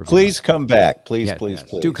much for Please come back. Please, Yeah, please,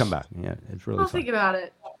 please. do come back. Yeah, it's really I'll fun. think about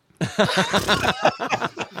it.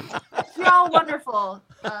 You're all wonderful.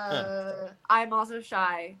 I'm also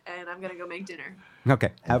shy, and I'm gonna go make dinner.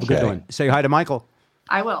 Okay, have a good Okay. one. Say hi to Michael.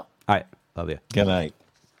 I will. All right, love you. Good night.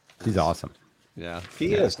 He's awesome. Yeah.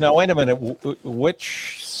 He is. Now, wait a minute.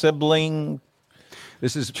 Which sibling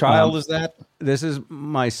This is child is that? This is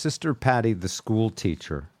my sister Patty, the school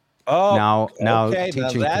teacher. Oh, now okay. Now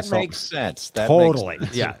teaching that consultant. makes sense. That Totally. Makes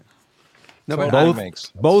sense. Yeah. No, Totally but both makes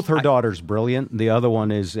sense. both her daughters brilliant. The other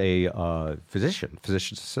one is a physician's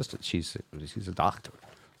assistant. She's a doctor,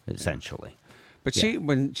 essentially. But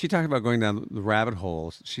when she talked about going down the rabbit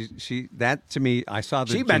holes, she that to me, I saw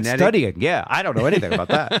the She meant genetic. studying. Yeah, I don't know anything about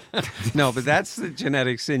that. No, but that's the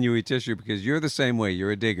genetic sinewy tissue because you're the same way. You're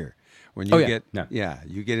a digger. When you Oh, yeah. get Yeah.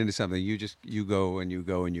 you get into something, you go and you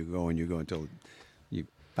go and you go and you go until you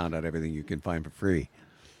found out everything you can find for free.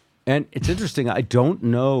 And it's interesting. I don't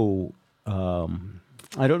know. I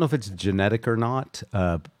don't know if it's genetic or not.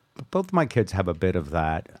 Both my kids have a bit of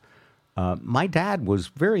that. My dad was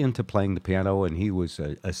very into playing the piano, and he was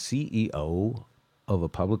a CEO of a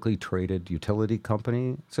publicly traded utility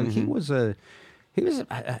company. So he was I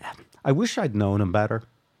wish I'd known him better.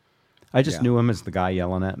 I just knew him as the guy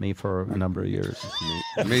yelling at me for a number of years.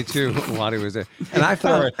 Me too. While he was there, and I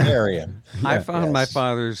found Authoritarian. I found my Yes.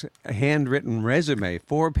 father's handwritten resume,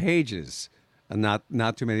 4 pages,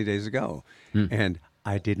 not too many days ago, and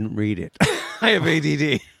I didn't read it. I have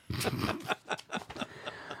ADD.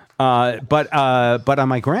 But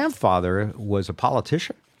my grandfather was a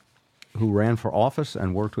politician who ran for office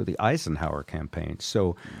and worked with the Eisenhower campaign.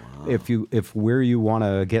 So, if where you want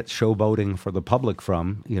to get showboating for the public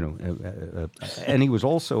from, and he was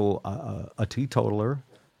also a teetotaler,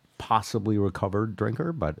 possibly recovered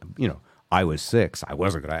drinker, but I was 6. I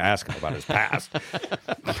wasn't going to ask him about his past.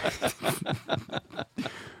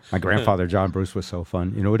 My grandfather, John Bruce, was so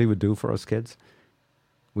fun. You know what he would do for us kids?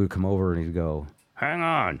 We would come over and he'd go, "Hang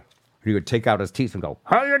on." He would take out his teeth and go,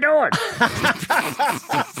 "How you doing?"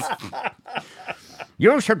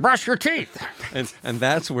 "You should brush your teeth." And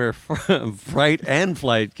that's where fright and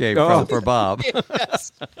flight came from for Bob.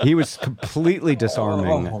 He was completely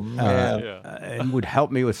disarming Oh, man. and would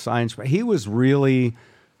help me with science. He was really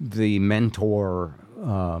the mentor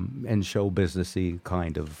and show businessy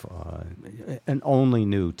kind of, and only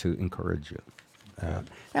knew to encourage you.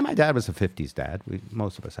 And my dad was a 50s dad.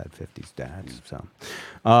 Most of us had 50s dads. So,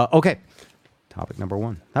 okay. Topic number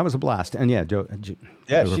 1. That was a blast. And yeah,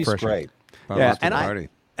 She's refreshing. great. Yeah, and and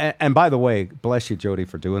and by the way, bless you, Jody,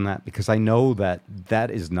 for doing that, because I know that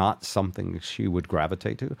is not something she would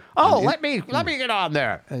gravitate to. Oh, let me get on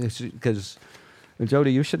there, because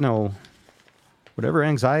Jody, you should know, whatever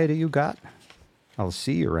anxiety you got, I'll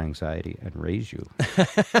see your anxiety and raise you.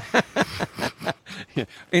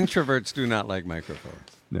 Introverts do not like microphones.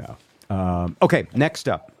 No. Okay, next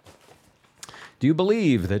up. Do you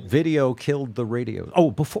believe that video killed the radio?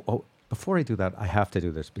 Before I do that, I have to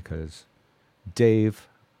do this because Dave,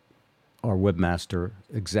 our webmaster,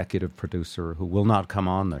 executive producer, who will not come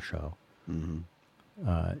on the show,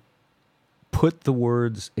 put the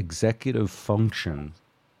words executive function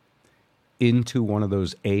into one of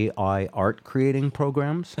those AI art creating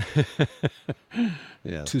programs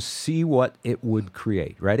to see what it would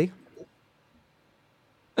create. Ready?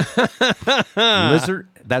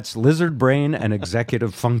 That's lizard brain and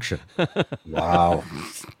executive function. Wow.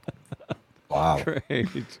 Wow. Great.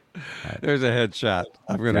 There's a headshot.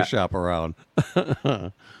 I'm going to shop around.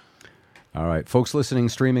 All right, folks listening,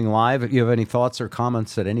 streaming live, if you have any thoughts or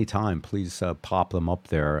comments at any time, please pop them up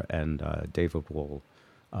there, and David will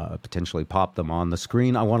potentially pop them on the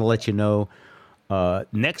screen. I want to let you know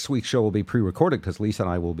next week's show will be pre-recorded because Lisa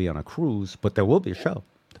and I will be on a cruise, but there will be a show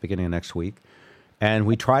at the beginning of next week. And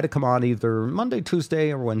we try to come on either Monday,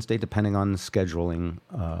 Tuesday, or Wednesday, depending on scheduling,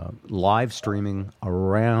 live streaming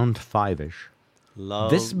around 5-ish.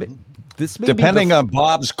 This may depending on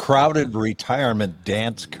Bob's crowded retirement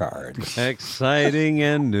dance card. Exciting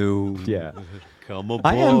and new. Yeah. Come aboard.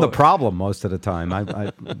 I am the problem most of the time.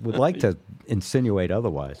 I would like to insinuate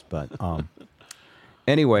otherwise, but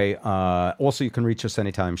anyway, also you can reach us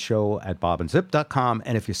anytime, show@bobandzip.com.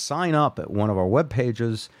 And if you sign up at one of our web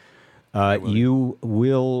pages, you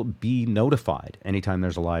will be notified anytime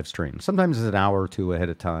there's a live stream. Sometimes it's an hour or two ahead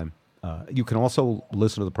of time. You can also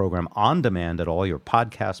listen to the program on demand at all your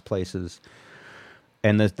podcast places.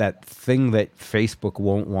 And that thing that Facebook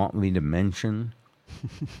won't want me to mention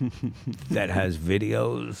that has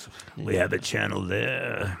videos. We have a channel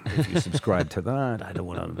there. If you subscribe to that, I don't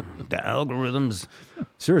want to. The algorithms.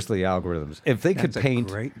 Seriously, algorithms. If they could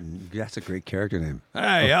paint. That's a great character name.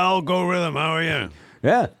 Hey, algorithm, how are you?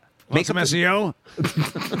 Yeah. Make some SEO?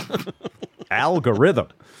 Algorithm.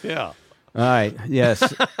 Yeah. All right.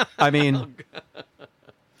 Yes. I mean,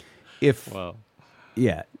 if. Wow.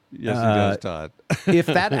 Yeah. Yes, it does, Todd. If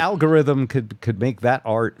that algorithm could make that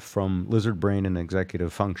art from lizard brain and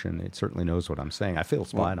executive function, it certainly knows what I'm saying. I feel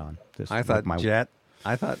spot on. I thought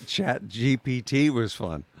Chat GPT was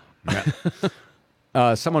fun.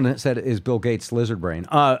 Yeah. Someone said, "Is Bill Gates lizard brain?"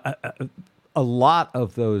 A lot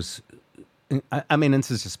of those. I mean,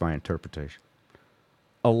 this is just my interpretation.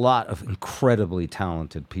 A lot of incredibly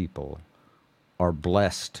talented people are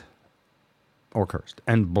blessed or cursed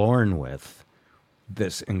and born with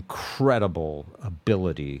this incredible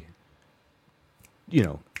ability,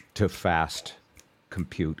 to fast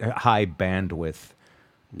compute, high bandwidth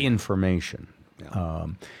information. Yeah.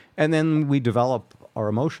 And then we develop our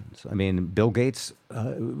emotions. I mean, Bill Gates,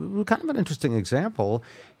 kind of an interesting example.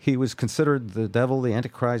 He was considered the devil, the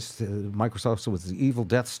Antichrist. Microsoft was the evil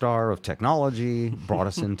Death Star of technology, brought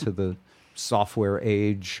us into the software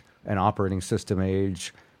age and operating system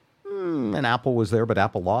age. And Apple was there, but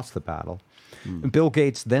Apple lost the battle. And Bill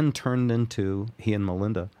Gates then he and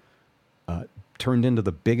Melinda, turned into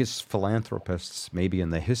the biggest philanthropists maybe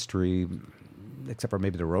in the history, except for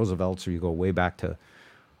maybe the Roosevelts, or you go way back to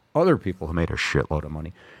other people who made a shitload of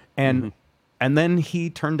money. And and then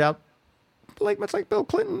he turned out, much like Bill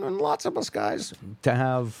Clinton and lots of us guys, to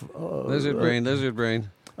have... lizard brain.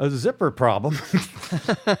 A zipper problem.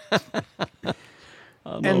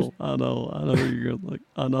 I know where you're going.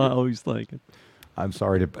 I know how he's thinking. I'm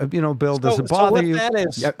sorry to, Bill, does it bother you?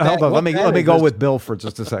 Hold on, let me go with Bill for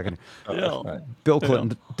just a second. Bill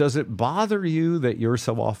Clinton, does it bother you that you're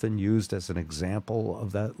so often used as an example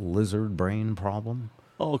of that lizard brain problem?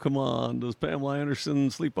 Oh, come on. Does Pamela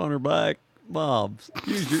Anderson sleep on her back? Bob,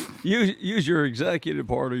 use your executive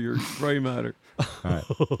part of your gray matter. All right.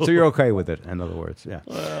 So you're okay with it, in other words, yeah.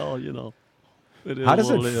 Well, it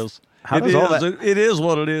is what it is. It is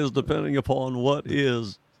what it is, depending upon what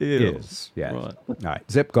is. Yeah. Right. All right.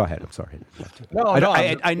 Zip, go ahead. I'm sorry.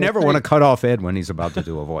 I never think... want to cut off Ed when he's about to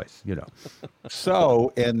do a voice,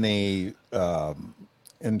 So in the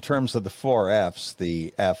in terms of the 4 Fs,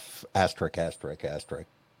 the F ****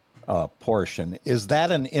 portion, is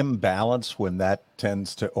that an imbalance when that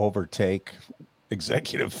tends to overtake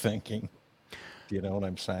executive thinking? Do you know what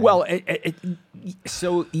I'm saying? Well,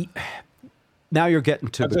 now you're getting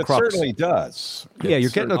to the crux. It certainly does. Yeah, you're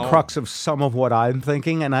getting the crux of some of what I'm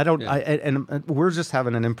thinking, and I don't. Yeah. And we're just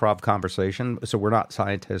having an improv conversation, so we're not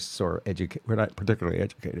scientists or we're not particularly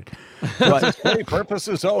educated. But for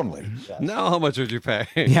purposes only. Yes. Now, how much would you pay?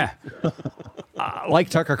 Yeah, like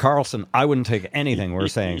Tucker Carlson, I wouldn't take anything we're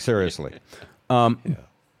saying seriously.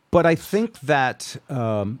 But I think that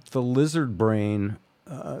the lizard brain.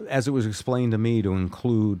 As it was explained to me, to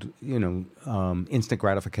include, instant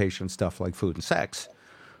gratification stuff like food and sex,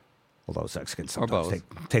 although sex can sometimes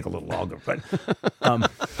take a little longer, but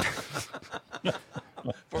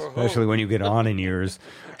especially when you get on in years.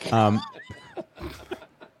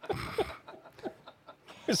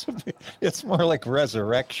 It's more like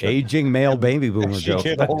resurrection. Aging male baby boomer joke.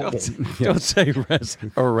 Don't say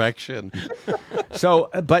erection. So,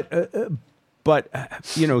 but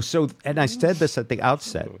so, and I said this at the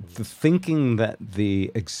outset, the thinking that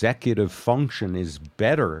the executive function is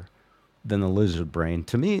better than the lizard brain,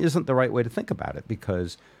 to me, isn't the right way to think about it,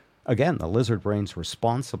 because, again, the lizard brain's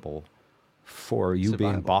responsible for you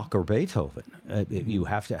being Bach or Beethoven. You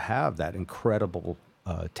have to have that incredible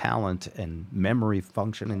talent and memory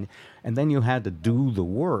function, and then you had to do the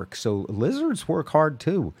work. So lizards work hard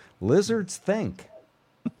too. Lizards think.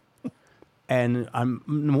 And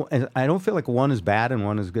I don't feel like one is bad and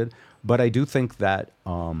one is good, but I do think that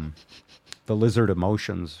the lizard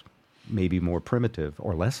emotions may be more primitive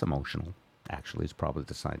or less emotional. Actually, is probably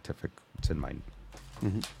the scientific. It's in my.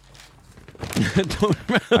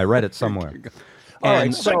 I read it somewhere. All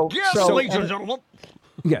right, so ladies and gentlemen.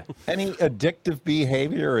 Yeah. Any addictive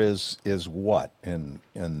behavior is what in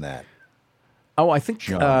that? Oh, I think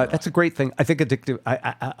that's a great thing. I think addictive.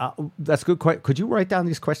 That's good. Could you write down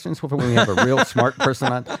these questions when we have a real smart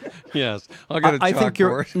person on? Yes, I'll get a I think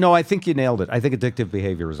chalkboard. No, I think you nailed it. I think addictive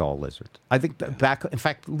behavior is all lizards. I think in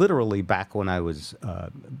fact, literally back when I was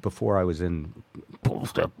before I was in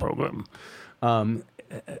 12-step program,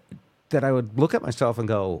 that I would look at myself and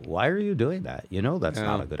go, "Why are you doing that? You know that's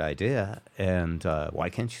not a good idea, and why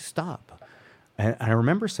can't you stop?" And I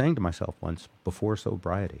remember saying to myself once before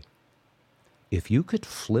sobriety, if you could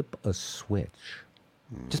flip a switch,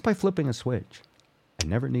 just by flipping a switch, and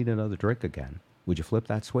never need another drink again, would you flip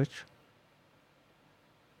that switch?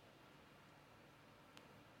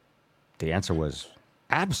 The answer was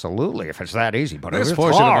absolutely, if it's that easy. But This it's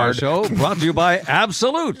portion hard. of our show brought to you by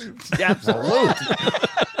Absolute. Absolute.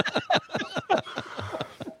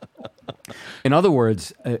 In other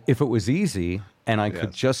words, if it was easy and I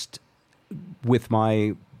could just, with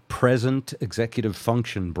my present executive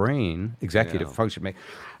function brain, function make.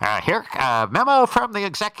 Here, memo from the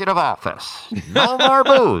executive office. No more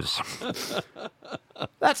booze.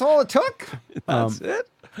 That's all it took. That's it.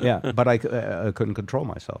 Yeah, but I couldn't control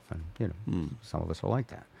myself, and some of us are like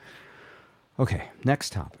that. Okay,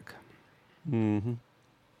 next topic. Mm-hmm.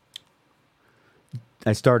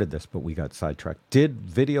 I started this, but we got sidetracked. Did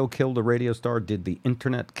video kill the radio star? Did the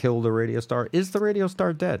internet kill the radio star? Is the radio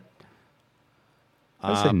star dead?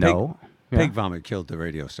 I say no. Pig vomit killed the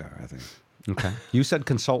radio star, I think. Okay. You said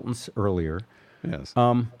consultants earlier. Yes.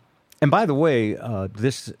 And by the way,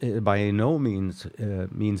 this by no means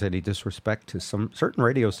means any disrespect to some certain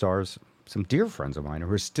radio stars, some dear friends of mine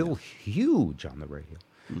who are still huge on the radio,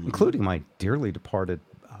 including my dearly departed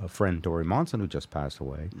friend Dory Monson, who just passed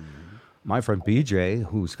away. My friend BJ,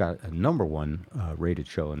 who's got a #1 rated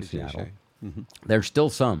show in Seattle. There's still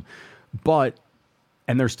some,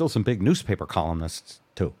 and there's still some big newspaper columnists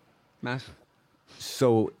too. Massive.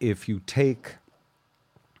 So if you take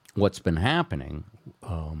what's been happening,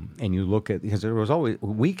 and you look at, because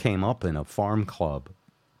we came up in a farm club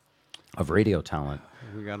of radio talent.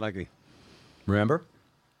 We got lucky. Remember?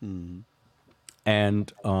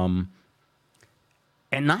 And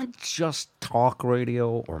not just talk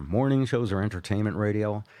radio or morning shows or entertainment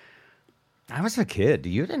radio. I was a kid.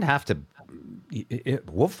 You didn't have to.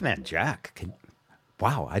 Wolfman Jack.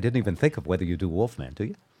 Wow, I didn't even think of whether you do Wolfman, do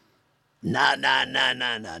you? No.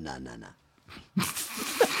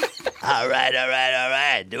 All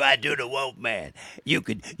right. Do I do the Wolfman? You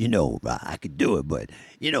could, I could do it, but,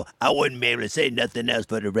 I wouldn't be able to say nothing else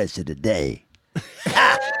for the rest of the day.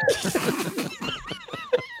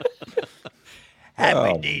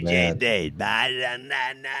 Happy DJ Day.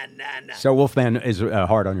 So Wolfman is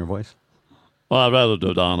hard on your voice? Well, I'd rather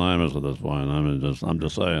do Don Imus at this point. I'm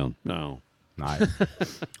just saying, no. Nice.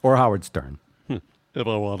 Or Howard Stern. If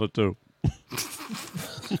I wanted to.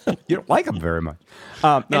 You don't like him very much.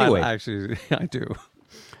 Anyway. Actually, I do.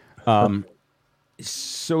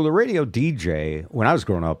 So the radio DJ, when I was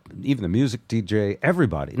growing up, even the music DJ,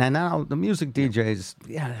 everybody. Now the music DJs,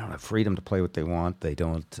 they don't have freedom to play what they want. They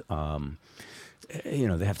don't,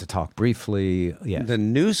 they have to talk briefly. Yeah. The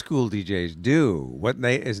new school DJs do. What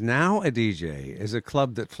is now a DJ is a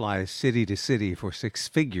club that flies city to city for 6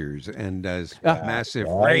 figures and does massive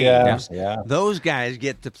raves. Yeah. Those guys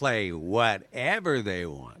get to play whatever they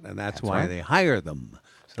want, and that's why they hire them.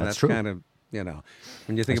 So that's true. kind of,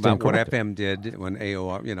 when you think about what FM did when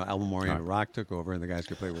AOR, Album-Oriented Rock took over and the guys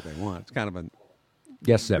could play what they want. It's kind of a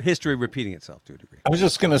history repeating itself to a degree. I was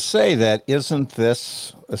just going to say that isn't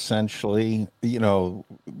this essentially,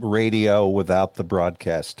 radio without the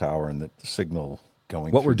broadcast tower and the signal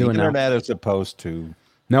going what we're doing the now. internet as opposed to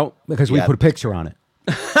No, because we put a picture on it.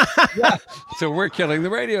 So we're killing the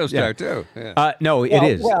radio star too. Yeah. No, it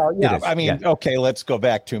is. Well, yeah. It is. I mean, Yeah. okay, let's go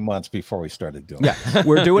back 2 months before we started doing it. Yeah,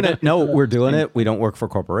 we're doing it. No, we're doing it. We don't work for a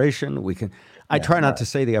corporation. We can. I try not to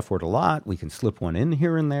say the F word a lot. We can slip one in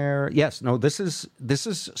here and there. Yes, no. This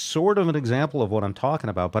is sort of an example of what I'm talking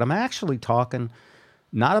about. But I'm actually talking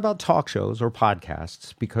not about talk shows or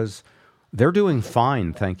podcasts because they're doing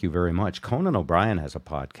fine. Thank you very much. Conan O'Brien has a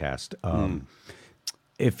podcast.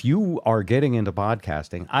 If you are getting into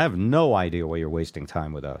podcasting, I have no idea why you're wasting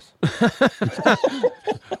time with us.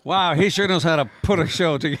 Wow, he sure knows how to put a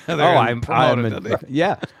show together.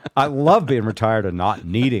 Yeah, I love being retired and not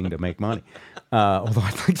needing to make money. Although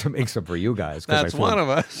I'd like to make some for you guys. That's one of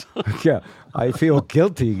us. Yeah, I feel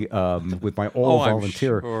guilty with my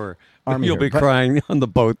all-volunteer sure. army. You'll be crying on the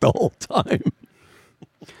boat the whole time.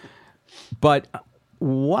 But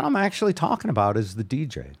what I'm actually talking about is the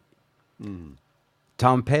DJ.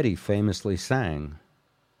 Tom Petty famously sang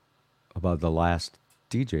about the last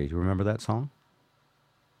DJ. Do you remember that song?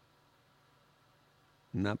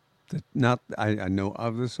 Not. I know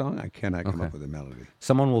of the song. I cannot come up with a melody.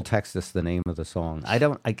 Someone will text us the name of the song.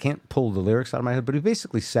 I can't pull the lyrics out of my head, but he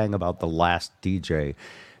basically sang about the last DJ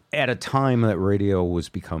at a time that radio was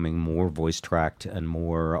becoming more voice tracked and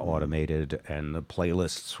more automated, and the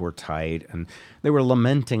playlists were tight, and they were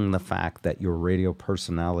lamenting the fact that your radio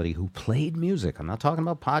personality who played music, I'm not talking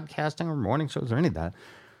about podcasting or morning shows or any of that,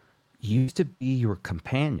 used to be your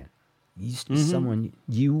companion. Used to be someone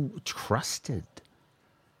you trusted.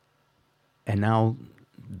 And now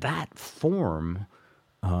that form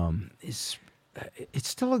it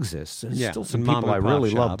still exists. There's still some people I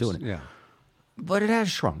really love doing it. Yeah. But it has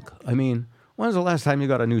shrunk. I mean, when was the last time you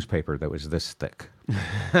got a newspaper that was this thick?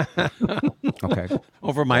 Okay.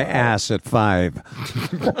 Over my ass at 5.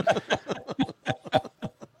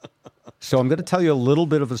 So I'm going to tell you a little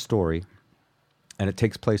bit of a story, and it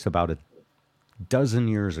takes place about a dozen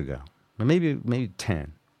years ago. Or maybe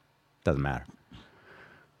 10. Doesn't matter.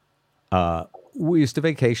 We used to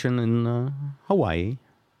vacation in Hawaii.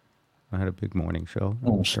 I had a big morning show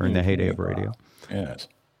during the heyday of radio. Yes.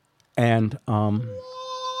 And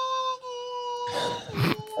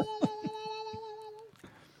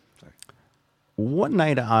one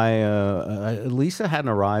night Lisa hadn't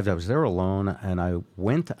arrived. I was there alone, and I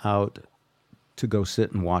went out to go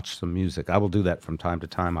sit and watch some music. I will do that from time to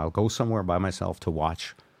time. I'll go somewhere by myself to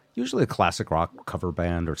watch usually a classic rock cover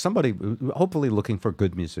band or somebody, hopefully looking for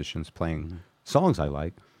good musicians playing songs I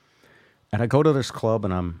like. And I go to this club,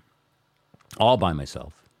 and I'm all by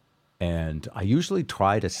myself. And I usually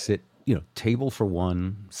try to sit, table for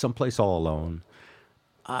one, someplace all alone.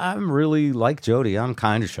 I'm really like Jody. I'm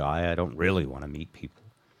kind of shy. I don't really want to meet people,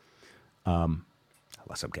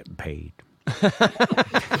 unless I'm getting paid.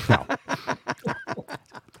 No.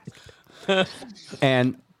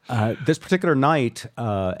 And this particular night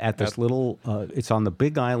at this little, it's on the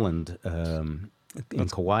Big Island in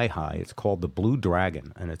Kauai. It's called the Blue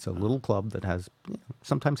Dragon, and it's a little club that has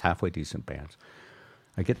sometimes halfway decent bands.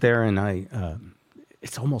 I get there, and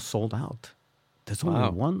it's almost sold out. There's only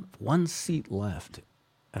one seat left,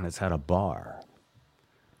 and it's at a bar,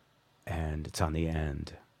 and it's on the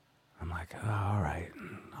end. I'm like, all right,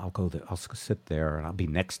 I'll go there. I'll sit there, and I'll be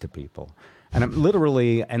next to people. And I'm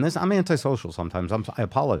literally, I'm antisocial sometimes. I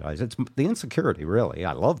apologize. It's the insecurity, really.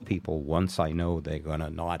 I love people once I know they're gonna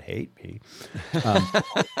not hate me.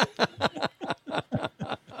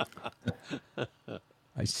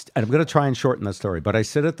 I'm going to try and shorten the story, but I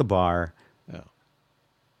sit at the bar,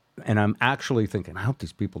 and I'm actually thinking, I hope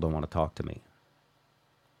these people don't want to talk to me.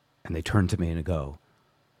 And they turn to me and go,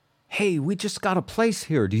 hey, we just got a place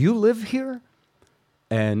here. Do you live here?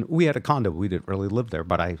 And we had a condo. We didn't really live there,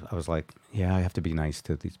 but I was like, yeah, I have to be nice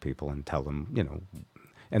to these people and tell them,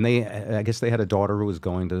 And I guess they had a daughter who was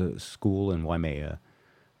going to school in Waimea.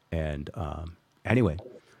 And anyway,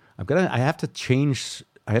 I have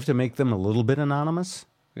to make them a little bit anonymous.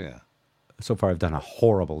 Yeah. So far, I've done a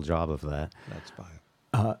horrible job of that. That's fine.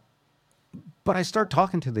 But I start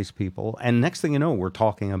talking to these people, and next thing you know, we're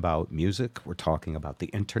talking about music, we're talking about the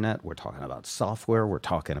internet, we're talking about software, we're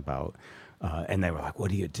talking about, and they were like,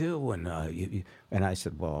 what do you do? And and I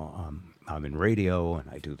said, well, I'm in radio, and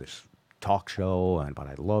I do this talk show, but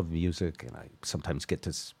I love music, and I sometimes get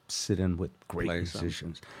to sit in with great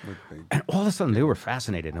musicians. And all of a sudden, they were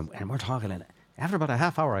fascinated, and we're talking, and after about a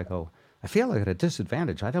half hour, I go, I feel like at a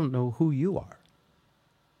disadvantage. I don't know who you are.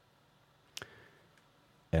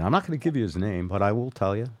 And I'm not going to give you his name, but I will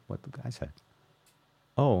tell you what the guy said.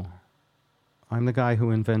 Oh, I'm the guy who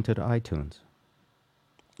invented iTunes.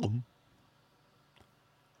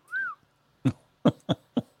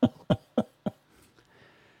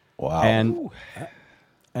 Wow. And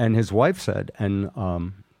And his wife said, and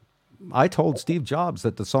I told Steve Jobs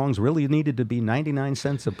that the songs really needed to be 99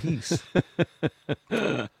 cents a piece.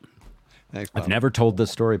 Thanks, Bob. I've never told this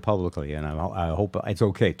story publicly, and I hope it's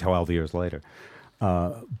okay 12 years later.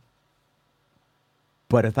 But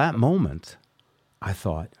at that moment, I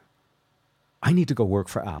thought, I need to go work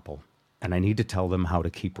for Apple, and I need to tell them how to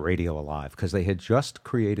keep radio alive, because they had just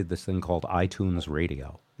created this thing called iTunes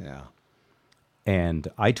Radio. Yeah. And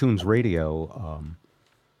iTunes Radio,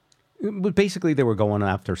 but basically they were going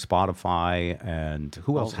after Spotify, and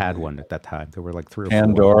who else had one at that time? There were like 3 or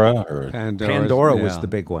 4. Pandora was the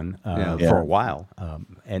big one for a while,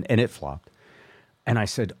 and it flopped. And I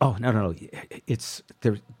said, "Oh no! It's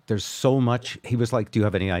there's so much." He was like, "Do you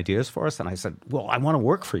have any ideas for us?" And I said, "Well, I want to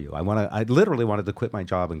work for you. I literally wanted to quit my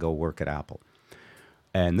job and go work at Apple."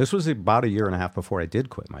 And this was about 1.5 years before I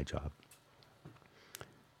did quit my job.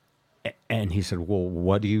 And he said, "Well,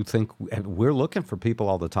 what do you think? We're looking for people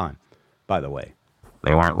all the time." By the way,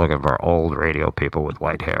 they weren't looking for old radio people with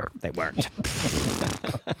white hair. They weren't.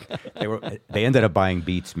 They ended up buying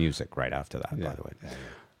Beats Music right after that, by the way. Yeah.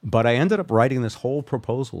 But I ended up writing this whole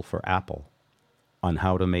proposal for Apple on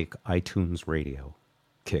how to make iTunes Radio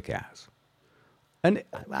kick ass. And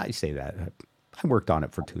I say that. I worked on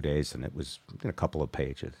it for 2 days, and it was in a couple of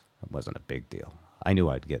pages. It wasn't a big deal. I knew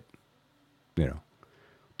I'd get, the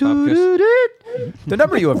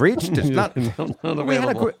number you have reached is not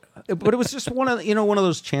available. But it was just one of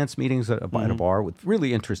those chance meetings at a bar with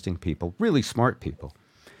really interesting people, really smart people.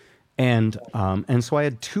 And so I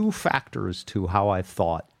had 2 factors to how I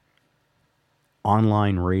thought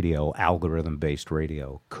online radio, algorithm-based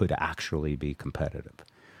radio, could actually be competitive.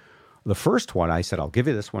 The first one, I said, I'll give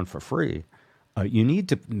you this one for free. You need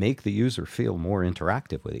to make the user feel more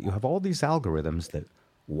interactive with it. You have all these algorithms that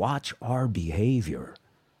watch our behavior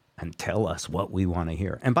and tell us what we want to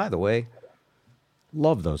hear. And by the way,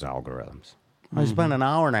 love those algorithms. I spent an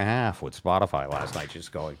hour and a half with Spotify last night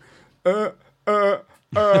just going, and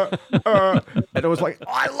it was like,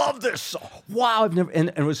 I love this song. Wow, I've never,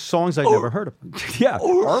 and it was songs I'd never heard of. Yeah.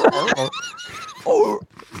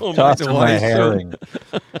 Toss my herring.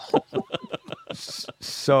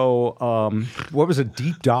 So, what was a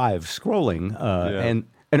deep dive scrolling, and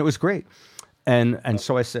it was great. And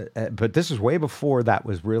so I said, but this is way before that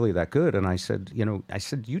was really that good. And I said, you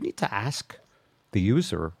need to ask the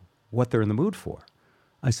user what they're in the mood for.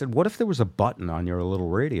 I said, what if there was a button on your little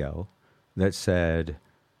radio that said,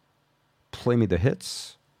 play me the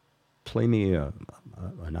hits, play me a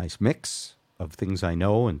nice mix of things I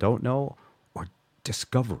know and don't know, or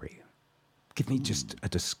discovery. Give me just a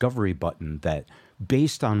discovery button that,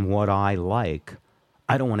 based on what I like,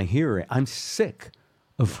 I don't want to hear it. I'm sick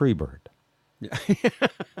of Freebird.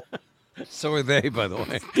 So are they, by the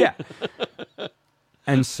way. Yeah.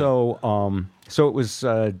 And so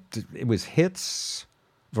it was hits,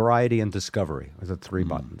 variety, and discovery. It was the 3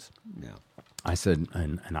 buttons. Yeah. I said,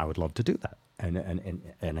 and I would love to do that.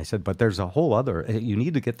 And I said, but there's a whole other, you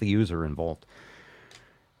need to get the user involved.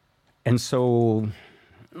 And so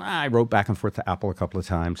I wrote back and forth to Apple a couple of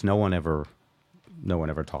times. No one ever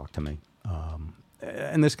talked to me.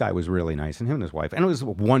 And this guy was really nice, and him and his wife. And it was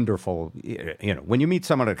wonderful. When you meet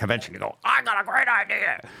someone at a convention, you go, I got a great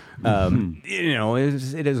idea.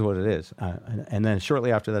 It is what it is. And then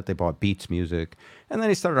shortly after that, they bought Beats Music. And then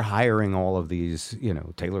they started hiring all of these,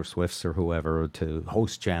 Taylor Swifts or whoever to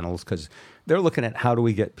host channels, because they're looking at how do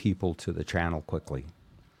we get people to the channel quickly.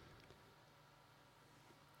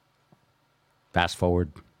 Fast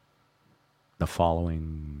forward the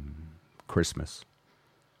following Christmas.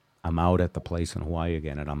 I'm out at the place in Hawaii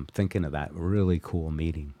again, and I'm thinking of that really cool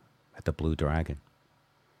meeting at the Blue Dragon.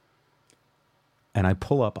 And I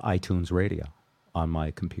pull up iTunes Radio on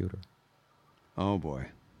my computer. Oh, boy.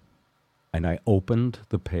 And I opened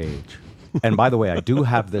the page. And by the way, I do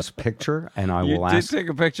have this picture, and I will ask... You did take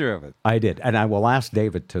a picture of it. I did. And I will ask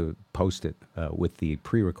David to post it with the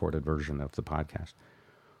pre-recorded version of the podcast.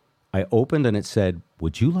 I opened, and it said,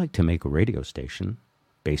 would you like to make a radio station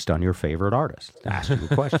based on your favorite artist? Ask you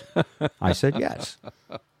a question. I said yes.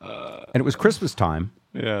 And it was Christmas time.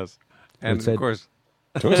 Yes. And it said, of course,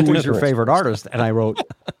 who was your favorite artist? And I wrote,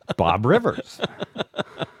 Bob Rivers.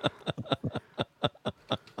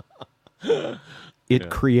 It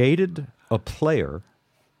created a player,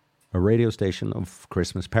 a radio station of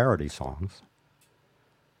Christmas parody songs.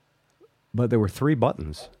 But there were 3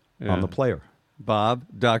 buttons on the player. Bob,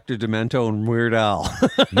 Dr. Demento, and Weird Al.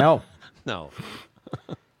 No. No.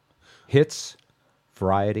 Hits,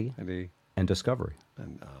 variety, and discovery.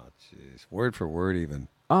 And, oh, jeez. Word for word, even.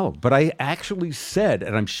 Oh, but I actually said,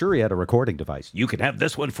 and I'm sure he had a recording device, you can have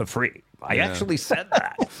this one for free. I actually said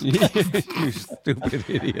that. You stupid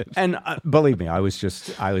idiot. And believe me, I was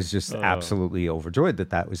just absolutely overjoyed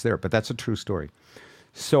that was there. But that's a true story.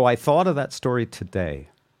 So I thought of that story today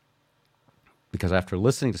because after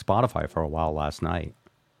listening to Spotify for a while last night,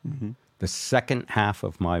 the second half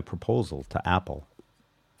of my proposal to Apple,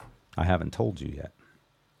 I haven't told you yet.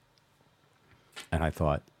 And I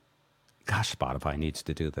thought, gosh, Spotify needs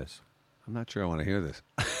to do this. I'm not sure I want to hear this.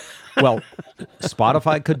 Well,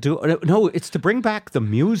 Spotify could do... No, it's to bring back the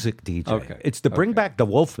music, DJ. Okay. It's to bring back the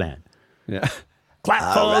Wolfman. Yeah.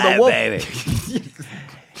 Clap All for the right, Wolf. baby.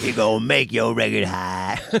 You gonna make your record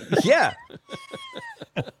high. Yeah.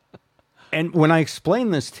 And when I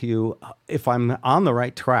explain this to you, if I'm on the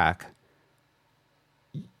right track,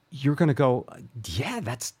 you're going to go, yeah,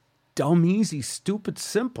 that's dumb, easy, stupid,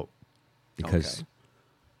 simple. Because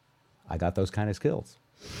I got those kind of skills.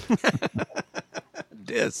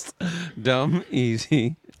 Dumb,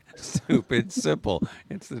 easy, stupid, simple.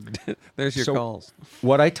 There's your calls.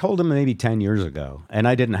 What I told him maybe 10 years ago, and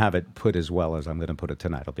I didn't have it put as well as I'm going to put it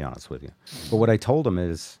tonight, I'll be honest with you. But what I told him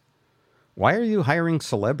is, why are you hiring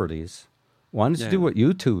celebrities? Why don't you do what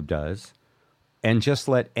YouTube does and just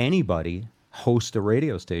let anybody host a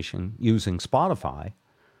radio station using Spotify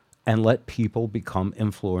and let people become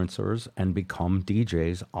influencers and become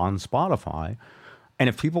DJs on Spotify? And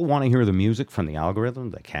if people want to hear the music from the algorithm,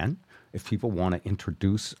 they can. If people want to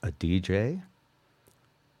introduce a DJ,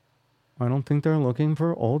 I don't think they're looking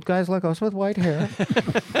for old guys like us with white hair.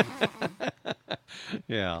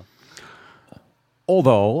 Yeah.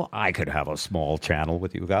 Although I could have a small channel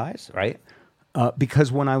with you guys, right?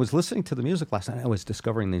 Because when I was listening to the music last night, I was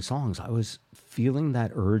discovering these songs. I was feeling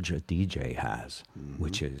that urge a DJ has,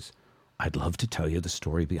 which is, I'd love to tell you the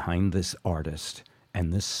story behind this artist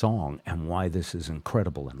and this song and why this is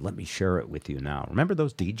incredible, and let me share it with you now. Remember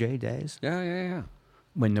those DJ days? Yeah.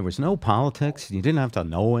 When there was no politics, you didn't have to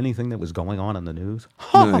know anything that was going on in the news.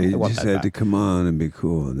 No, he just had to come on and be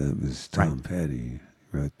cool. And that was Tom Petty. He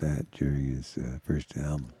wrote that during his first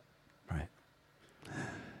album. Right.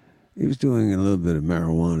 He was doing a little bit of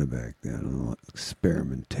marijuana back then, a little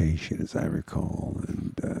experimentation, as I recall.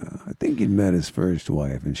 And I think he'd met his first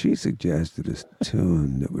wife, and she suggested a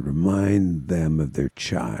tune that would remind them of their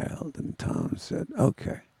child. And Tom said,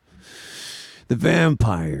 okay. The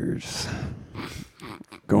Vampires.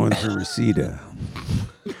 Going through Reseda.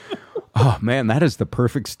 Oh, man, that is the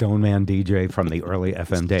perfect Stone Man DJ from the early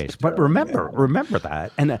FM days. But remember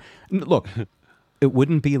that. And look, it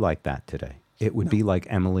wouldn't be like that today. It would be like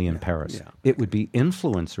Emily in Paris. Yeah. It would be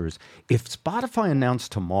influencers. If Spotify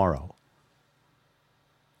announced tomorrow,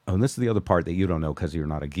 and this is the other part that you don't know because you're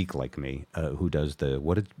not a geek like me, who does the,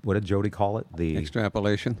 what did Jody call it? The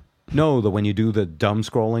Extrapolation? No, when you do the dumb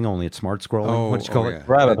scrolling, only it's smart scrolling. What did you call it?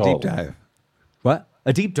 Rabbit A hole. deep dive. What?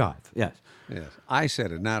 A deep dive, yes. Yes. I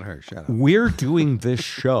said it, not her. Shut up. We're doing this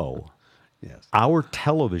show. Yes. Our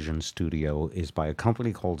television studio is by a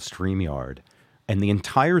company called StreamYard. And the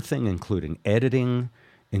entire thing, including editing,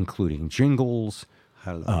 including jingles,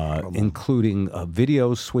 including a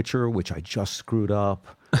video switcher, which I just screwed up.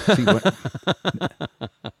 See,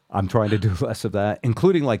 I'm trying to do less of that,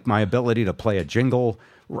 including like my ability to play a jingle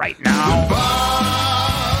right now.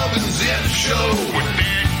 Bob and Zip Show with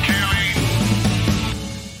Nick Kelly.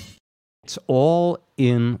 It's all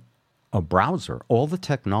in a browser, all the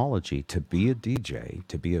technology to be a DJ,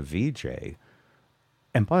 to be a VJ.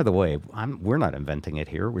 And by the way, we're not inventing it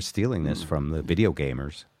here. We're stealing this from the video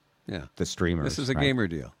gamers, the streamers. This is a gamer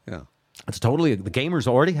deal. Yeah. It's totally, the gamers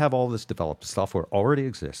already have all this developed. Software already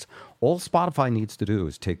exists. All Spotify needs to do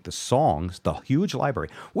is take the songs, the huge library,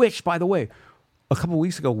 which, by the way, a couple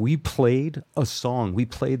weeks ago, we played a song. We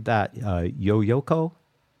played that Yo-Yoko,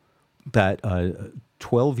 that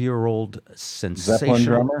 12-year-old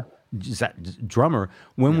sensational drummer.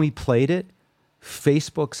 When we played it,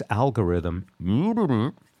 Facebook's algorithm,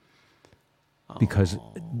 because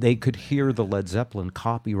they could hear the Led Zeppelin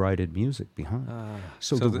copyrighted music behind.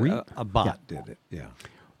 So a bot did it. Yeah.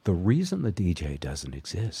 The reason the DJ doesn't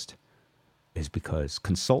exist is because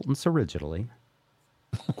consultants originally.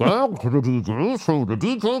 Well, to the DJ, so the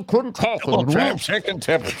DJ couldn't talk anymore. Checking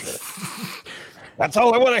temperature. That's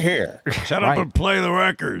all I want to hear. Shut up and play the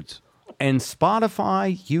records. And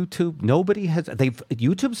Spotify, YouTube, nobody has.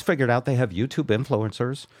 YouTube's figured out they have YouTube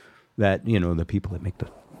influencers that, the people that make the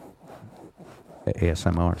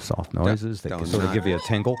ASMR soft noises. They can sort of give you a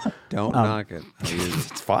tingle. Don't knock it.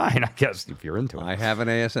 It's fine, I guess, if you're into it. I have an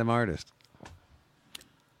ASM artist.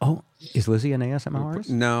 Oh, is Lizzie an ASMR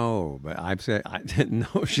artist? No, but I've said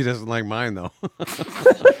no. She doesn't like mine though.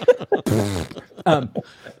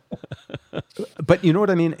 But you know what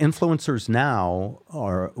I mean? Influencers now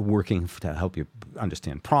are working to help you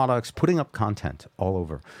understand products, putting up content all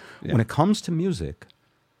over. Yeah. When it comes to music,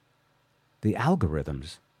 the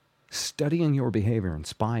algorithms studying your behavior and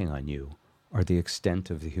spying on you are the extent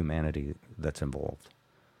of the humanity that's involved.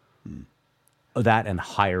 That and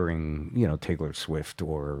hiring, Taylor Swift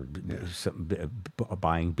or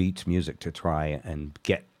buying Beats Music to try and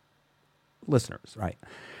get listeners, right?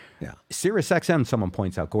 Yeah. Sirius XM, someone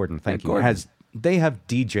points out, Gordon, thank you, Gordon. They have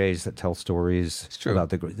DJs that tell stories about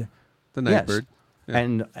the Nightbird. Yeah.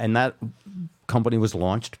 And that company was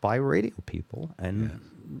launched by radio people, and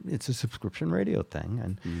it's a subscription radio thing,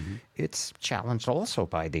 and it's challenged also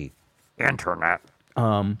by the internet.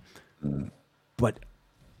 But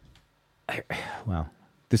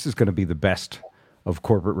this is going to be the best of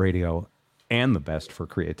corporate radio and the best for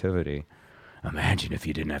creativity. Imagine if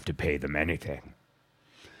you didn't have to pay them anything.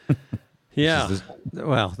 Yeah.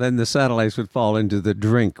 Well, then the satellites would fall into the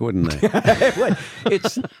drink, wouldn't they?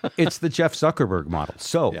 It's the Jeff Zuckerberg model.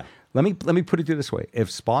 So let me put it this way: if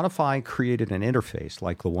Spotify created an interface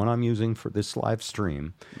like the one I'm using for this live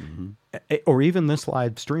stream, or even this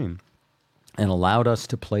live stream, and allowed us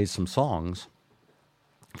to play some songs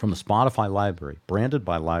from the Spotify library, branded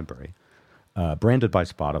by Spotify.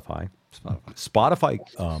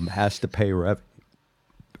 Spotify has to pay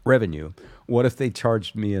revenue. What if they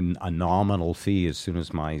charged me a nominal fee as soon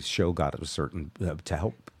as my show got a certain to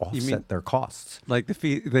help offset their costs? Like the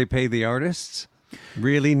fee they pay the artists?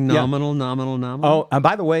 Really nominal? Oh, and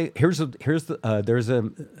by the way, there's a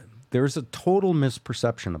total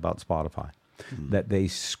misperception about Spotify that they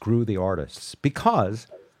screw the artists because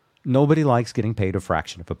nobody likes getting paid a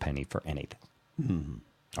fraction of a penny for anything.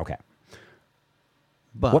 Okay.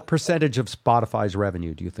 But what percentage of Spotify's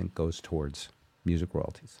revenue do you think goes towards music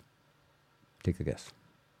royalties? Take a guess.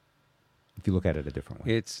 If you look at it a different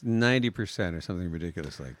way. It's 90% or something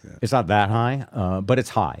ridiculous like that. It's not that high, but it's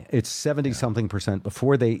high. It's 70-something percent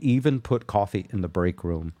before they even put coffee in the break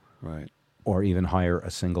room, right, or even hire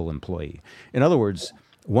a single employee. In other words,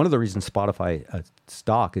 one of the reasons Spotify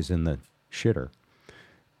stock is in the shitter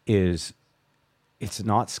is it's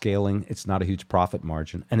not scaling. It's not a huge profit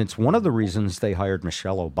margin. And it's one of the reasons they hired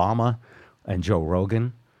Michelle Obama and Joe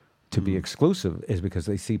Rogan to be exclusive, is because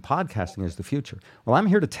they see podcasting as the future. Well, I'm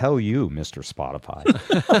here to tell you, Mr. Spotify.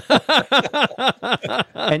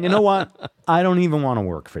 And you know what? I don't even want to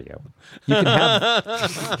work for you. You can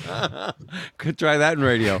have could try that in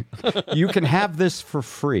radio. You can have this for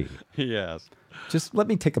free. Yes. Just let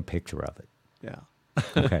me take a picture of it. Yeah.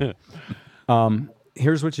 Okay.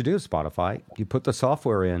 Here's what you do, Spotify. You put the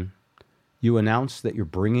software in. You announce that you're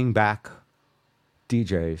bringing back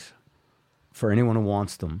DJs for anyone who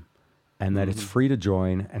wants them, and that it's free to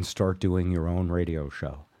join and start doing your own radio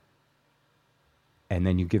show. And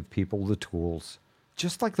then you give people the tools,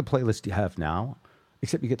 just like the playlist you have now,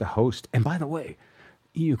 except you get to host. And by the way,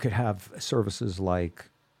 you could have services like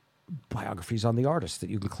biographies on the artist that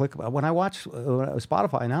you can click. When I watch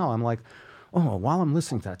Spotify now, I'm like, oh, while I'm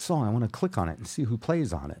listening to that song, I want to click on it and see who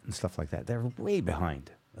plays on it and stuff like that. They're way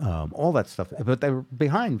behind. All that stuff. But they're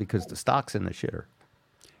behind because the stock's in the shitter.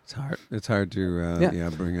 It's hard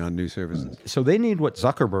to bring on new services. So they need what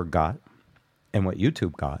Zuckerberg got and what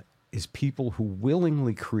YouTube got is people who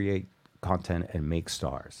willingly create content and make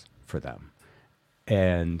stars for them.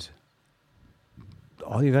 And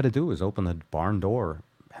all you got to do is open the barn door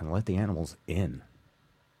and let the animals in.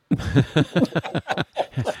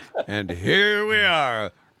 And here we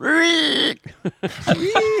are.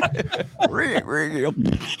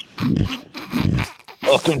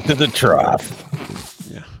 Welcome to the trough.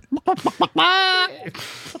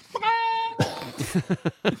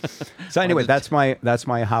 So anyway, that's my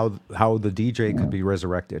how the DJ could be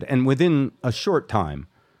resurrected, and within a short time,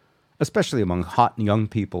 especially among hot young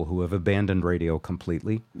people who have abandoned radio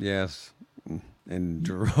completely. Yes, in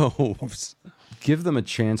droves. Give them a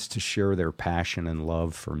chance to share their passion and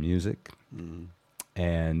love for music,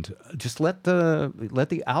 and just let the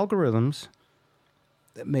algorithms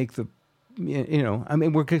make the, I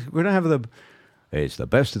mean, we're gonna have the. It's the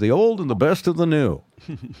best of the old and the best of the new.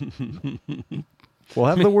 We'll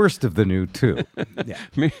have the worst of the new, too. Yeah.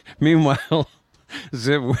 Meanwhile,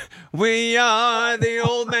 we are the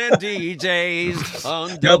old man DJs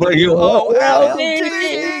on WOLD.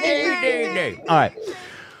 All right.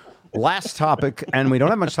 Last topic, and we don't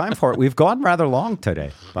have much time for it. We've gone rather long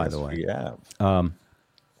today, by the way. Yeah.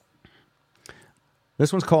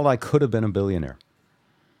 This one's called I Could Have Been a Billionaire.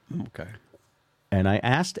 Okay. And I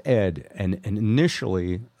asked Ed, and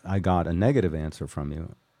initially I got a negative answer from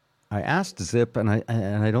you. I asked Zip, and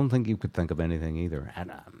I don't think you could think of anything either.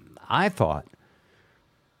 And I thought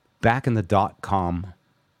back in the .com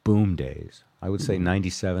boom days, I would say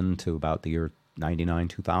 97 to about the year 99,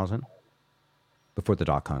 2000, before the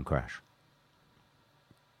 .com crash.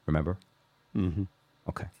 Remember? Mm-hmm.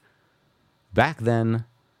 Okay. Back then,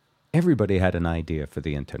 everybody had an idea for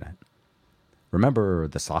the internet. Remember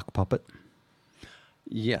the sock puppet?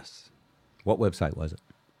 Yes. What website was it?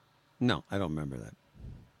 No, I don't remember that.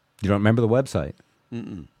 You don't remember the website,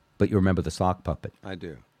 Mm-mm. but you remember the sock puppet. I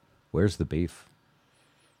do. Where's the beef?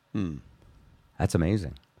 Hmm. That's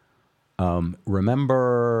amazing.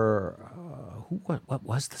 Remember what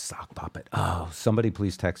was the sock puppet? Oh, somebody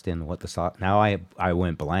please text in what the sock. Now I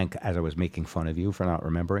went blank as I was making fun of you for not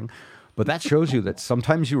remembering, but that shows you that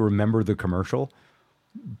sometimes you remember the commercial,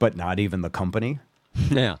 but not even the company.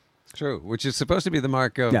 Yeah, true. Which is supposed to be the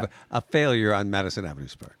mark of Yeah. a failure on Madison Avenue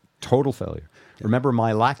Square. Total failure. Remember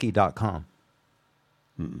mylackey.com?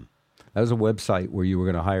 That was a website where you were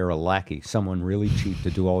going to hire a lackey, someone really cheap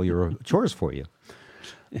to do all your chores for you.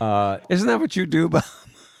 Isn't that what you do, Bob?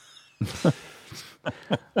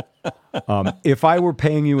 If I were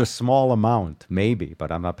paying you a small amount, maybe,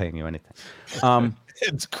 but I'm not paying you anything.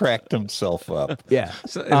 It's cracked himself up. Yeah.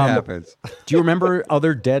 So it happens. Do you remember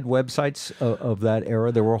other dead websites of that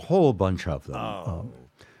era? There were a whole bunch of them.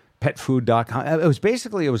 Petfood.com.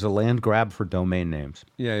 It was a land grab for domain names.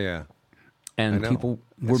 Yeah, yeah. And know. people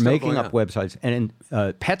It's were still making going up on. websites. And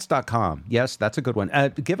pets.com, yes, that's a good one.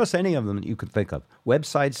 Give us any of them that you can think of.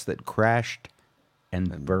 Websites that crashed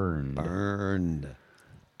and burned. Burned.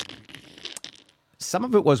 Some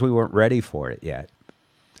of it was we weren't ready for it yet.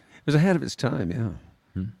 It was ahead of its time, yeah.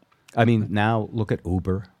 I mean, now look at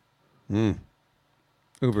Uber. Uber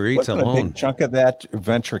Eats Wasn't a alone. big chunk of that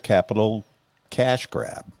venture capital cash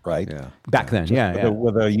grab, right? Yeah. Back then, yeah.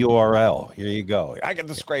 With a URL. Here you go. I got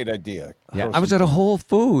this great idea. Yeah. I was at a Whole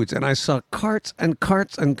Foods and I saw carts and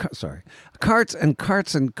carts and carts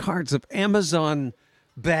of Amazon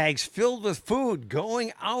bags filled with food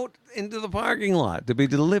going out into the parking lot to be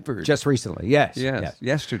delivered. Just recently, yes. yes,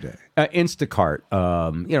 yesterday. Instacart,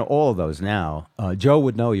 all of those now. Joe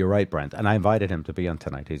would know, you're right, Brent. And I invited him to be on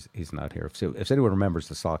tonight. He's not here. If anyone remembers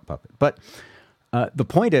the sock puppet. But the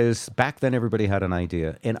point is, back then everybody had an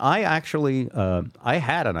idea. And I actually, I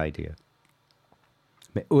had an idea.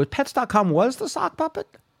 Pets.com was the sock puppet?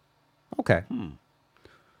 Okay.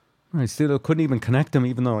 I still couldn't even connect them,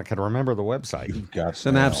 even though I could remember the website.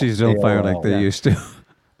 Synapses don't fire like they used to.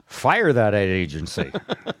 Fire that ad agency.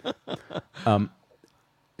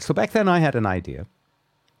 So back then I had an idea,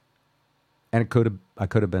 and I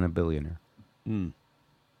could have been a billionaire. And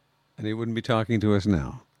he wouldn't be talking to us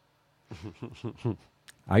now.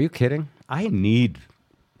 Are you kidding? I need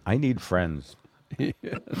friends.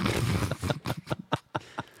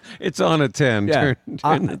 It's on at 10. Yeah.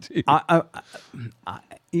 Turn the TV.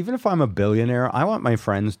 Even if I'm a billionaire, I want my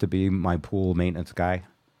friends to be my pool maintenance guy.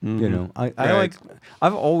 You know, Right.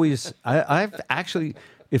 I've actually,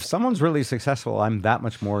 if someone's really successful, I'm that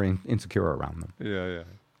much more insecure around them, Yeah.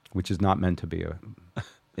 which is not meant to be a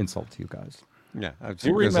insult to you guys. Yeah. I was Do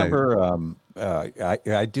you gonna say- remember?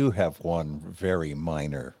 I do have one very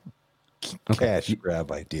minor cash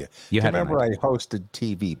grab idea. You Do had an remember I hosted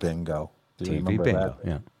TV bingo? Do you TV remember bingo, that?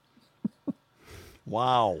 yeah.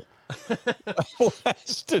 Wow.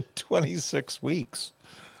 Lasted 26 weeks.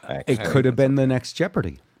 It could have been the next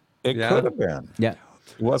Jeopardy. It Yeah. could have been. Yeah.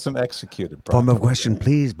 It wasn't executed Form properly. of question,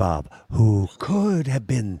 please, Bob. Who could have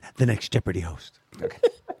been the next Jeopardy host?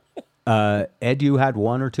 Ed, you had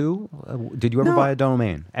one or two? Did you ever buy a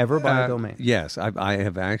domain? Ever buy a domain? Yes, I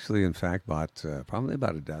have actually, in fact, bought probably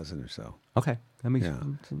about a dozen or so. Okay. Let me. Yeah.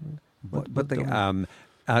 What But domain?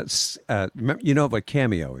 remember, you know what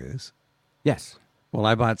Cameo is? Yes. Well,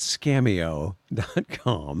 I bought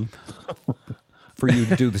Scameo.com, For you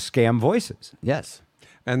to do the scam voices. Yes.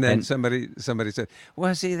 and then And- somebody said,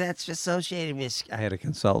 "Well, see, that's associated with." I had a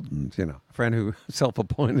consultant, a friend who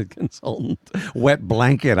self-appointed consultant, wet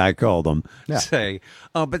blanket, I called him, say,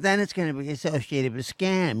 Oh, but then it's going to be associated with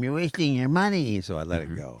scam. You're wasting your money. so I let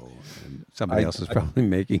it go. And somebody else is probably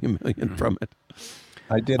making $1 million from it.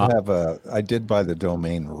 I did I did buy the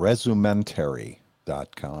domain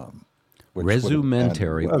resumentary.com. which would have been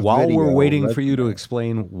Resumentary. a While we're video waiting for you to resume.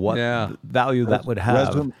 explain what Yeah. value that would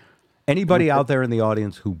have, Resum- anybody out there in the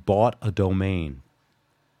audience who bought a domain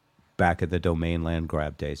back at the domain land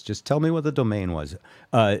grab days, just tell me what the domain was.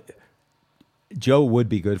 Joe would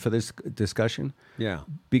be good for this discussion Yeah.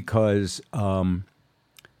 because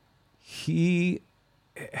he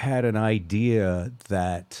had an idea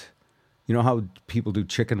that, you know how people do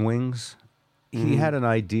chicken wings? He had an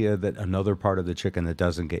idea that another part of the chicken that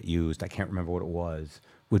doesn't get used, I can't remember what it was,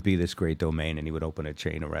 would be this great domain, and he would open a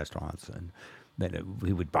chain of restaurants, and then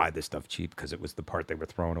he would buy this stuff cheap because it was the part they were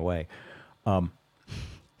throwing away.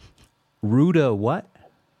 Ruda what?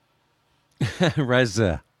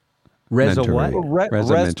 Reza. Reza what?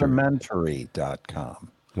 Resumentary.com.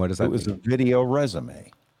 What is that? It was a video resume.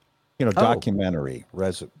 Documentary.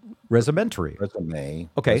 Resumentary. Resume.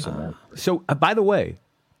 Okay. Resume. So, by the way,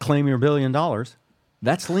 claim your $1 billion.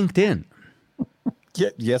 That's LinkedIn.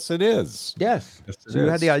 Yes, it is. Yes. Yes, it So you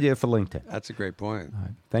had is. the idea for LinkedIn. That's a great point.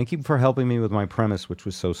 Thank you for helping me with my premise, which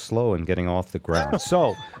was so slow in getting off the ground.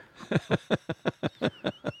 So,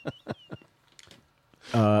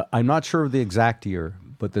 I'm not sure of the exact year,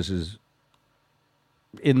 but this is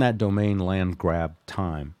in that domain land grab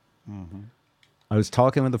time. I was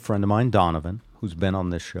talking with a friend of mine, Donovan, who's been on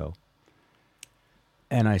this show.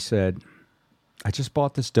 And I said, I just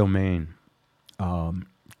bought this domain.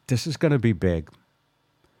 This is going to be big.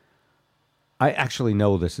 I actually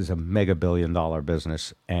know this is a mega $1 billion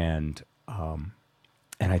business, and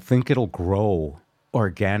I think it'll grow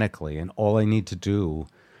organically. And all I need to do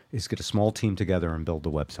is get a small team together and build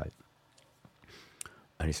the website.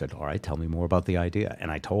 And he said, all right, tell me more about the idea.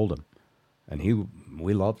 And I told him, and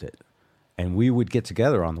we loved it. And we would get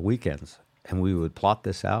together on the weekends, and we would plot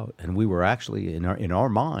this out. And we were actually in our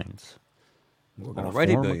minds, we're going to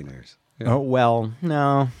Already billionaires. Yeah. Oh well,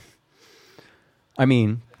 no. I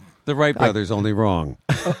mean, The Wright brothers only wrong.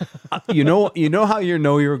 you know how you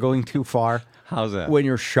know you're going too far How's that? when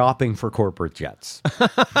you're shopping for corporate jets.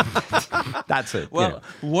 That's it. Well,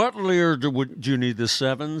 what layer would you need? The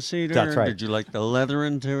 7-seater? That's right. Did you like the leather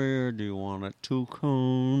interior? Do you want a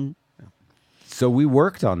 2-cone? So we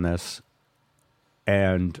worked on this,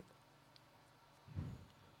 and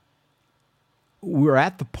we're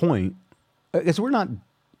at the point, because we're not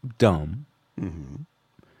dumb.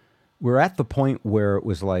 We're at the point where it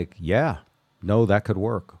was like, yeah, no, that could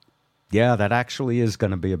work. Yeah, that actually is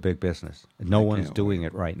going to be a big business. No one's doing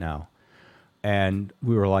it right now. And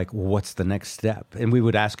we were like, well, what's the next step? And we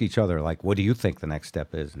would ask each other, like, what do you think the next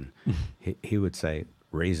step is? And he would say,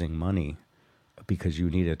 raising money, because you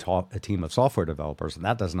need a team of software developers, and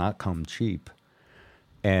that does not come cheap.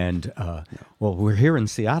 And, well, we're here in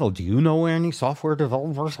Seattle. Do you know where any software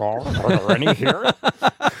developers are? Are there any here?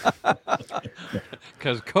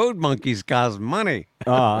 Because code monkeys cost money.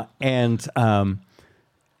 And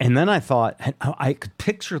then I thought, I could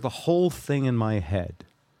picture the whole thing in my head.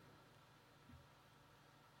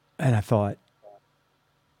 And I thought,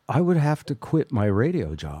 I would have to quit my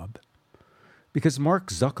radio job. Because Mark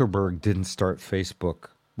Zuckerberg didn't start Facebook.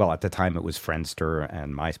 Well, at the time it was Friendster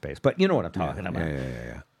and MySpace. But you know what I'm talking about.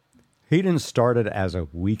 Yeah. He didn't start it as a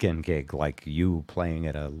weekend gig like you playing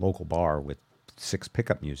at a local bar with 6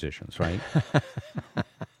 pickup musicians, right?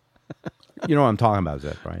 You know what I'm talking about,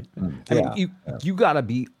 Zed, right? I mean, you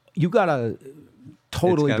gotta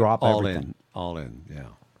totally drop all everything. all in, yeah.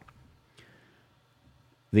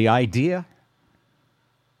 The idea,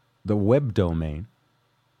 the web domain,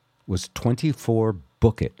 was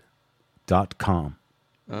 24bookit.com.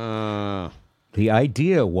 The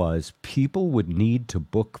idea was people would need to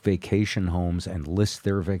book vacation homes and list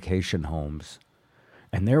their vacation homes.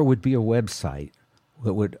 And there would be a website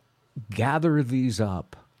that would gather these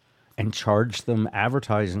up and charge them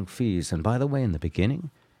advertising fees. And by the way, in the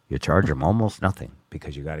beginning, you charge them almost nothing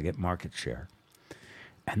because you got to get market share.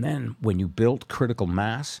 And then when you built critical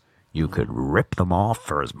mass, you could rip them off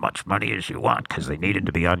for as much money as you want because they needed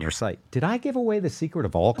to be on your site. Did I give away the secret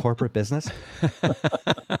of all corporate business?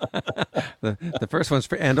 The first one's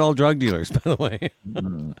for, and all drug dealers, by the way.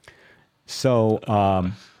 So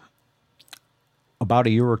about a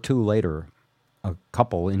year or two later, a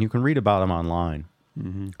couple, and you can read about them online,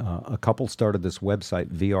 a couple started this website,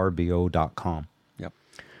 vrbo.com. Yep.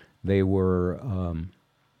 They were,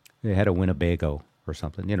 they had a Winnebago or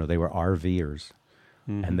something. You know, they were RVers.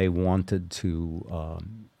 And they wanted to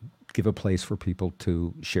give a place for people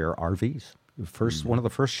to share RVs. One of the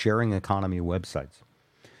first sharing economy websites.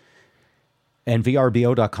 And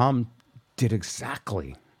vrbo.com did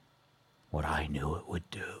exactly what I knew it would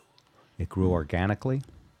do. It grew organically.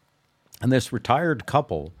 And this retired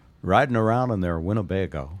couple riding around in their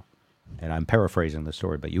Winnebago, and I'm paraphrasing the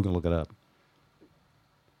story, but you can look it up.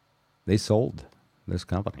 They sold this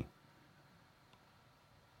company.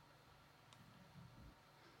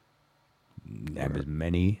 Have as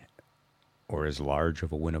many or as large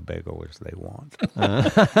of a Winnebago as they want.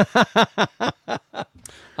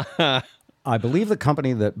 I believe the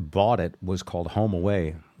company that bought it was called Home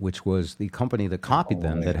Away, which was the company that copied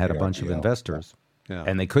them that had a bunch of investors. Yeah.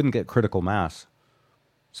 And they couldn't get critical mass,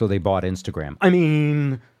 so they bought Instagram. I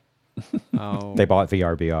mean, they bought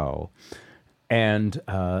VRBO. And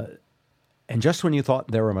just when you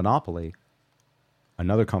thought they were a monopoly,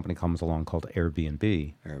 another company comes along called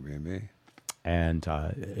Airbnb. Airbnb. And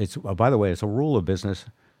it's by the way, it's a rule of business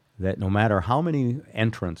that no matter how many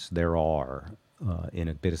entrants there are in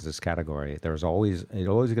a business category, it's always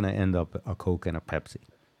going to end up a Coke and a Pepsi.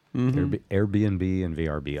 Airbnb and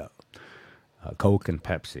VRBO. Coke and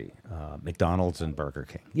Pepsi, McDonald's and Burger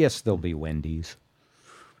King. Yes, there'll be Wendy's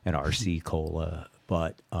and RC Cola,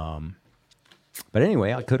 but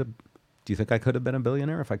anyway, do you think I could have been a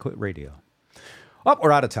billionaire if I quit radio? Oh,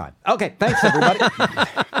 we're out of time. Okay, thanks everybody.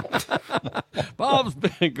 Bob's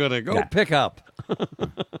been gonna go pick up. All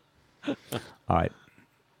right.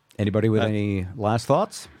 Anybody with any last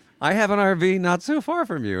thoughts? I have an RV not so far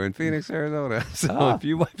from you in Phoenix, Arizona. So if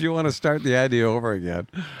you want to start the idea over again,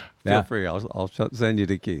 feel free. I'll send you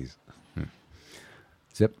the keys.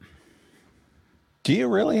 Zip. Do you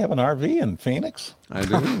really have an RV in Phoenix? I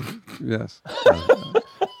do. Yes.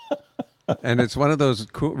 And it's one of those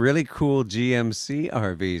really cool GMC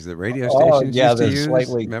RVs that radio stations used to use.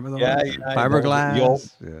 Remember the ones?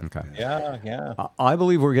 Fiberglass. Okay. Yeah. I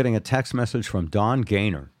believe we're getting a text message from Don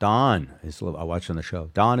Gaynor. Don is watching the show.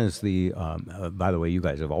 Don is the, by the way, you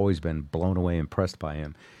guys have always been blown away, impressed by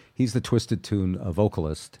him. He's the Twisted Tune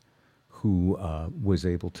vocalist who was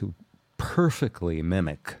able to perfectly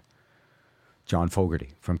mimic John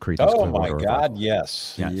Fogerty from Creedence Clearwater my Revival. God,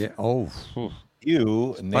 yes. Yeah. Oh.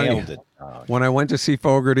 You nailed it. When I went to see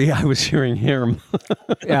Fogerty, I was hearing him.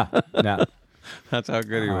 Yeah. That's how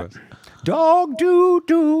good he was. Dog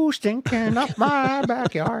doo stinking up my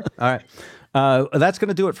backyard. All right. That's going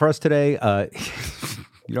to do it for us today.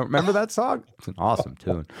 You don't remember that song? It's an awesome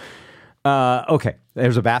tune. Okay.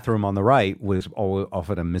 There's a bathroom on the right was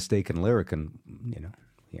often a mistaken lyric. And,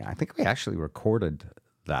 I think we actually recorded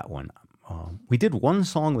that one. We did one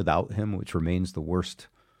song without him, which remains the worst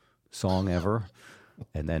song ever.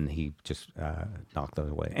 And then he just knocked those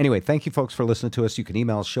away. Anyway, thank you, folks, for listening to us. You can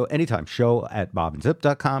email us anytime,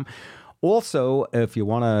 show@bobandzip.com. Also, if you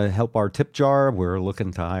want to help our tip jar, we're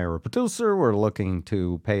looking to hire a producer. We're looking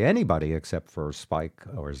to pay anybody except for Spike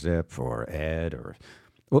or Zip or Ed or...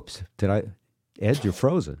 Whoops, Ed, you're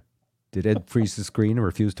frozen. Did Ed freeze the screen and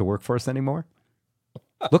refuse to work for us anymore?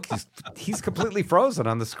 Look, he's completely frozen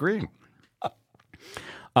on the screen.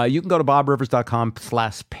 You can go to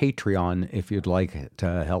bobrivers.com/Patreon if you'd like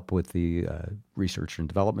to help with the research and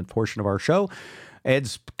development portion of our show.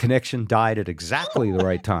 Ed's connection died at exactly the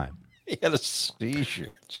right time. He had a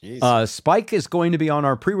seizure. Jeez. Spike is going to be on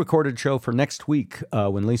our pre-recorded show for next week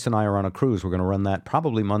when Lisa and I are on a cruise. We're going to run that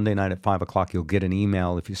probably Monday night at 5 o'clock. You'll get an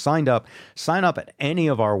email. If you sign up at any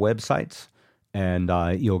of our websites, and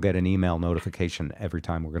you'll get an email notification every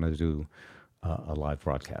time we're going to do a live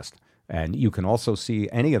broadcast. And you can also see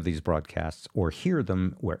any of these broadcasts or hear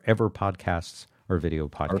them wherever podcasts or video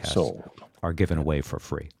podcasts are given away for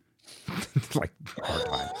free. It's like hard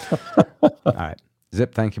time. All right.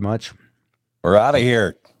 Zip, thank you much. We're out of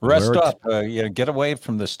here. Rest up. Get away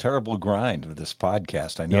from this terrible grind of this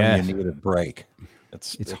podcast. I know you need a break.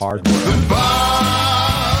 It's hard. The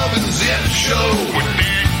Bob and Zip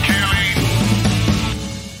Show.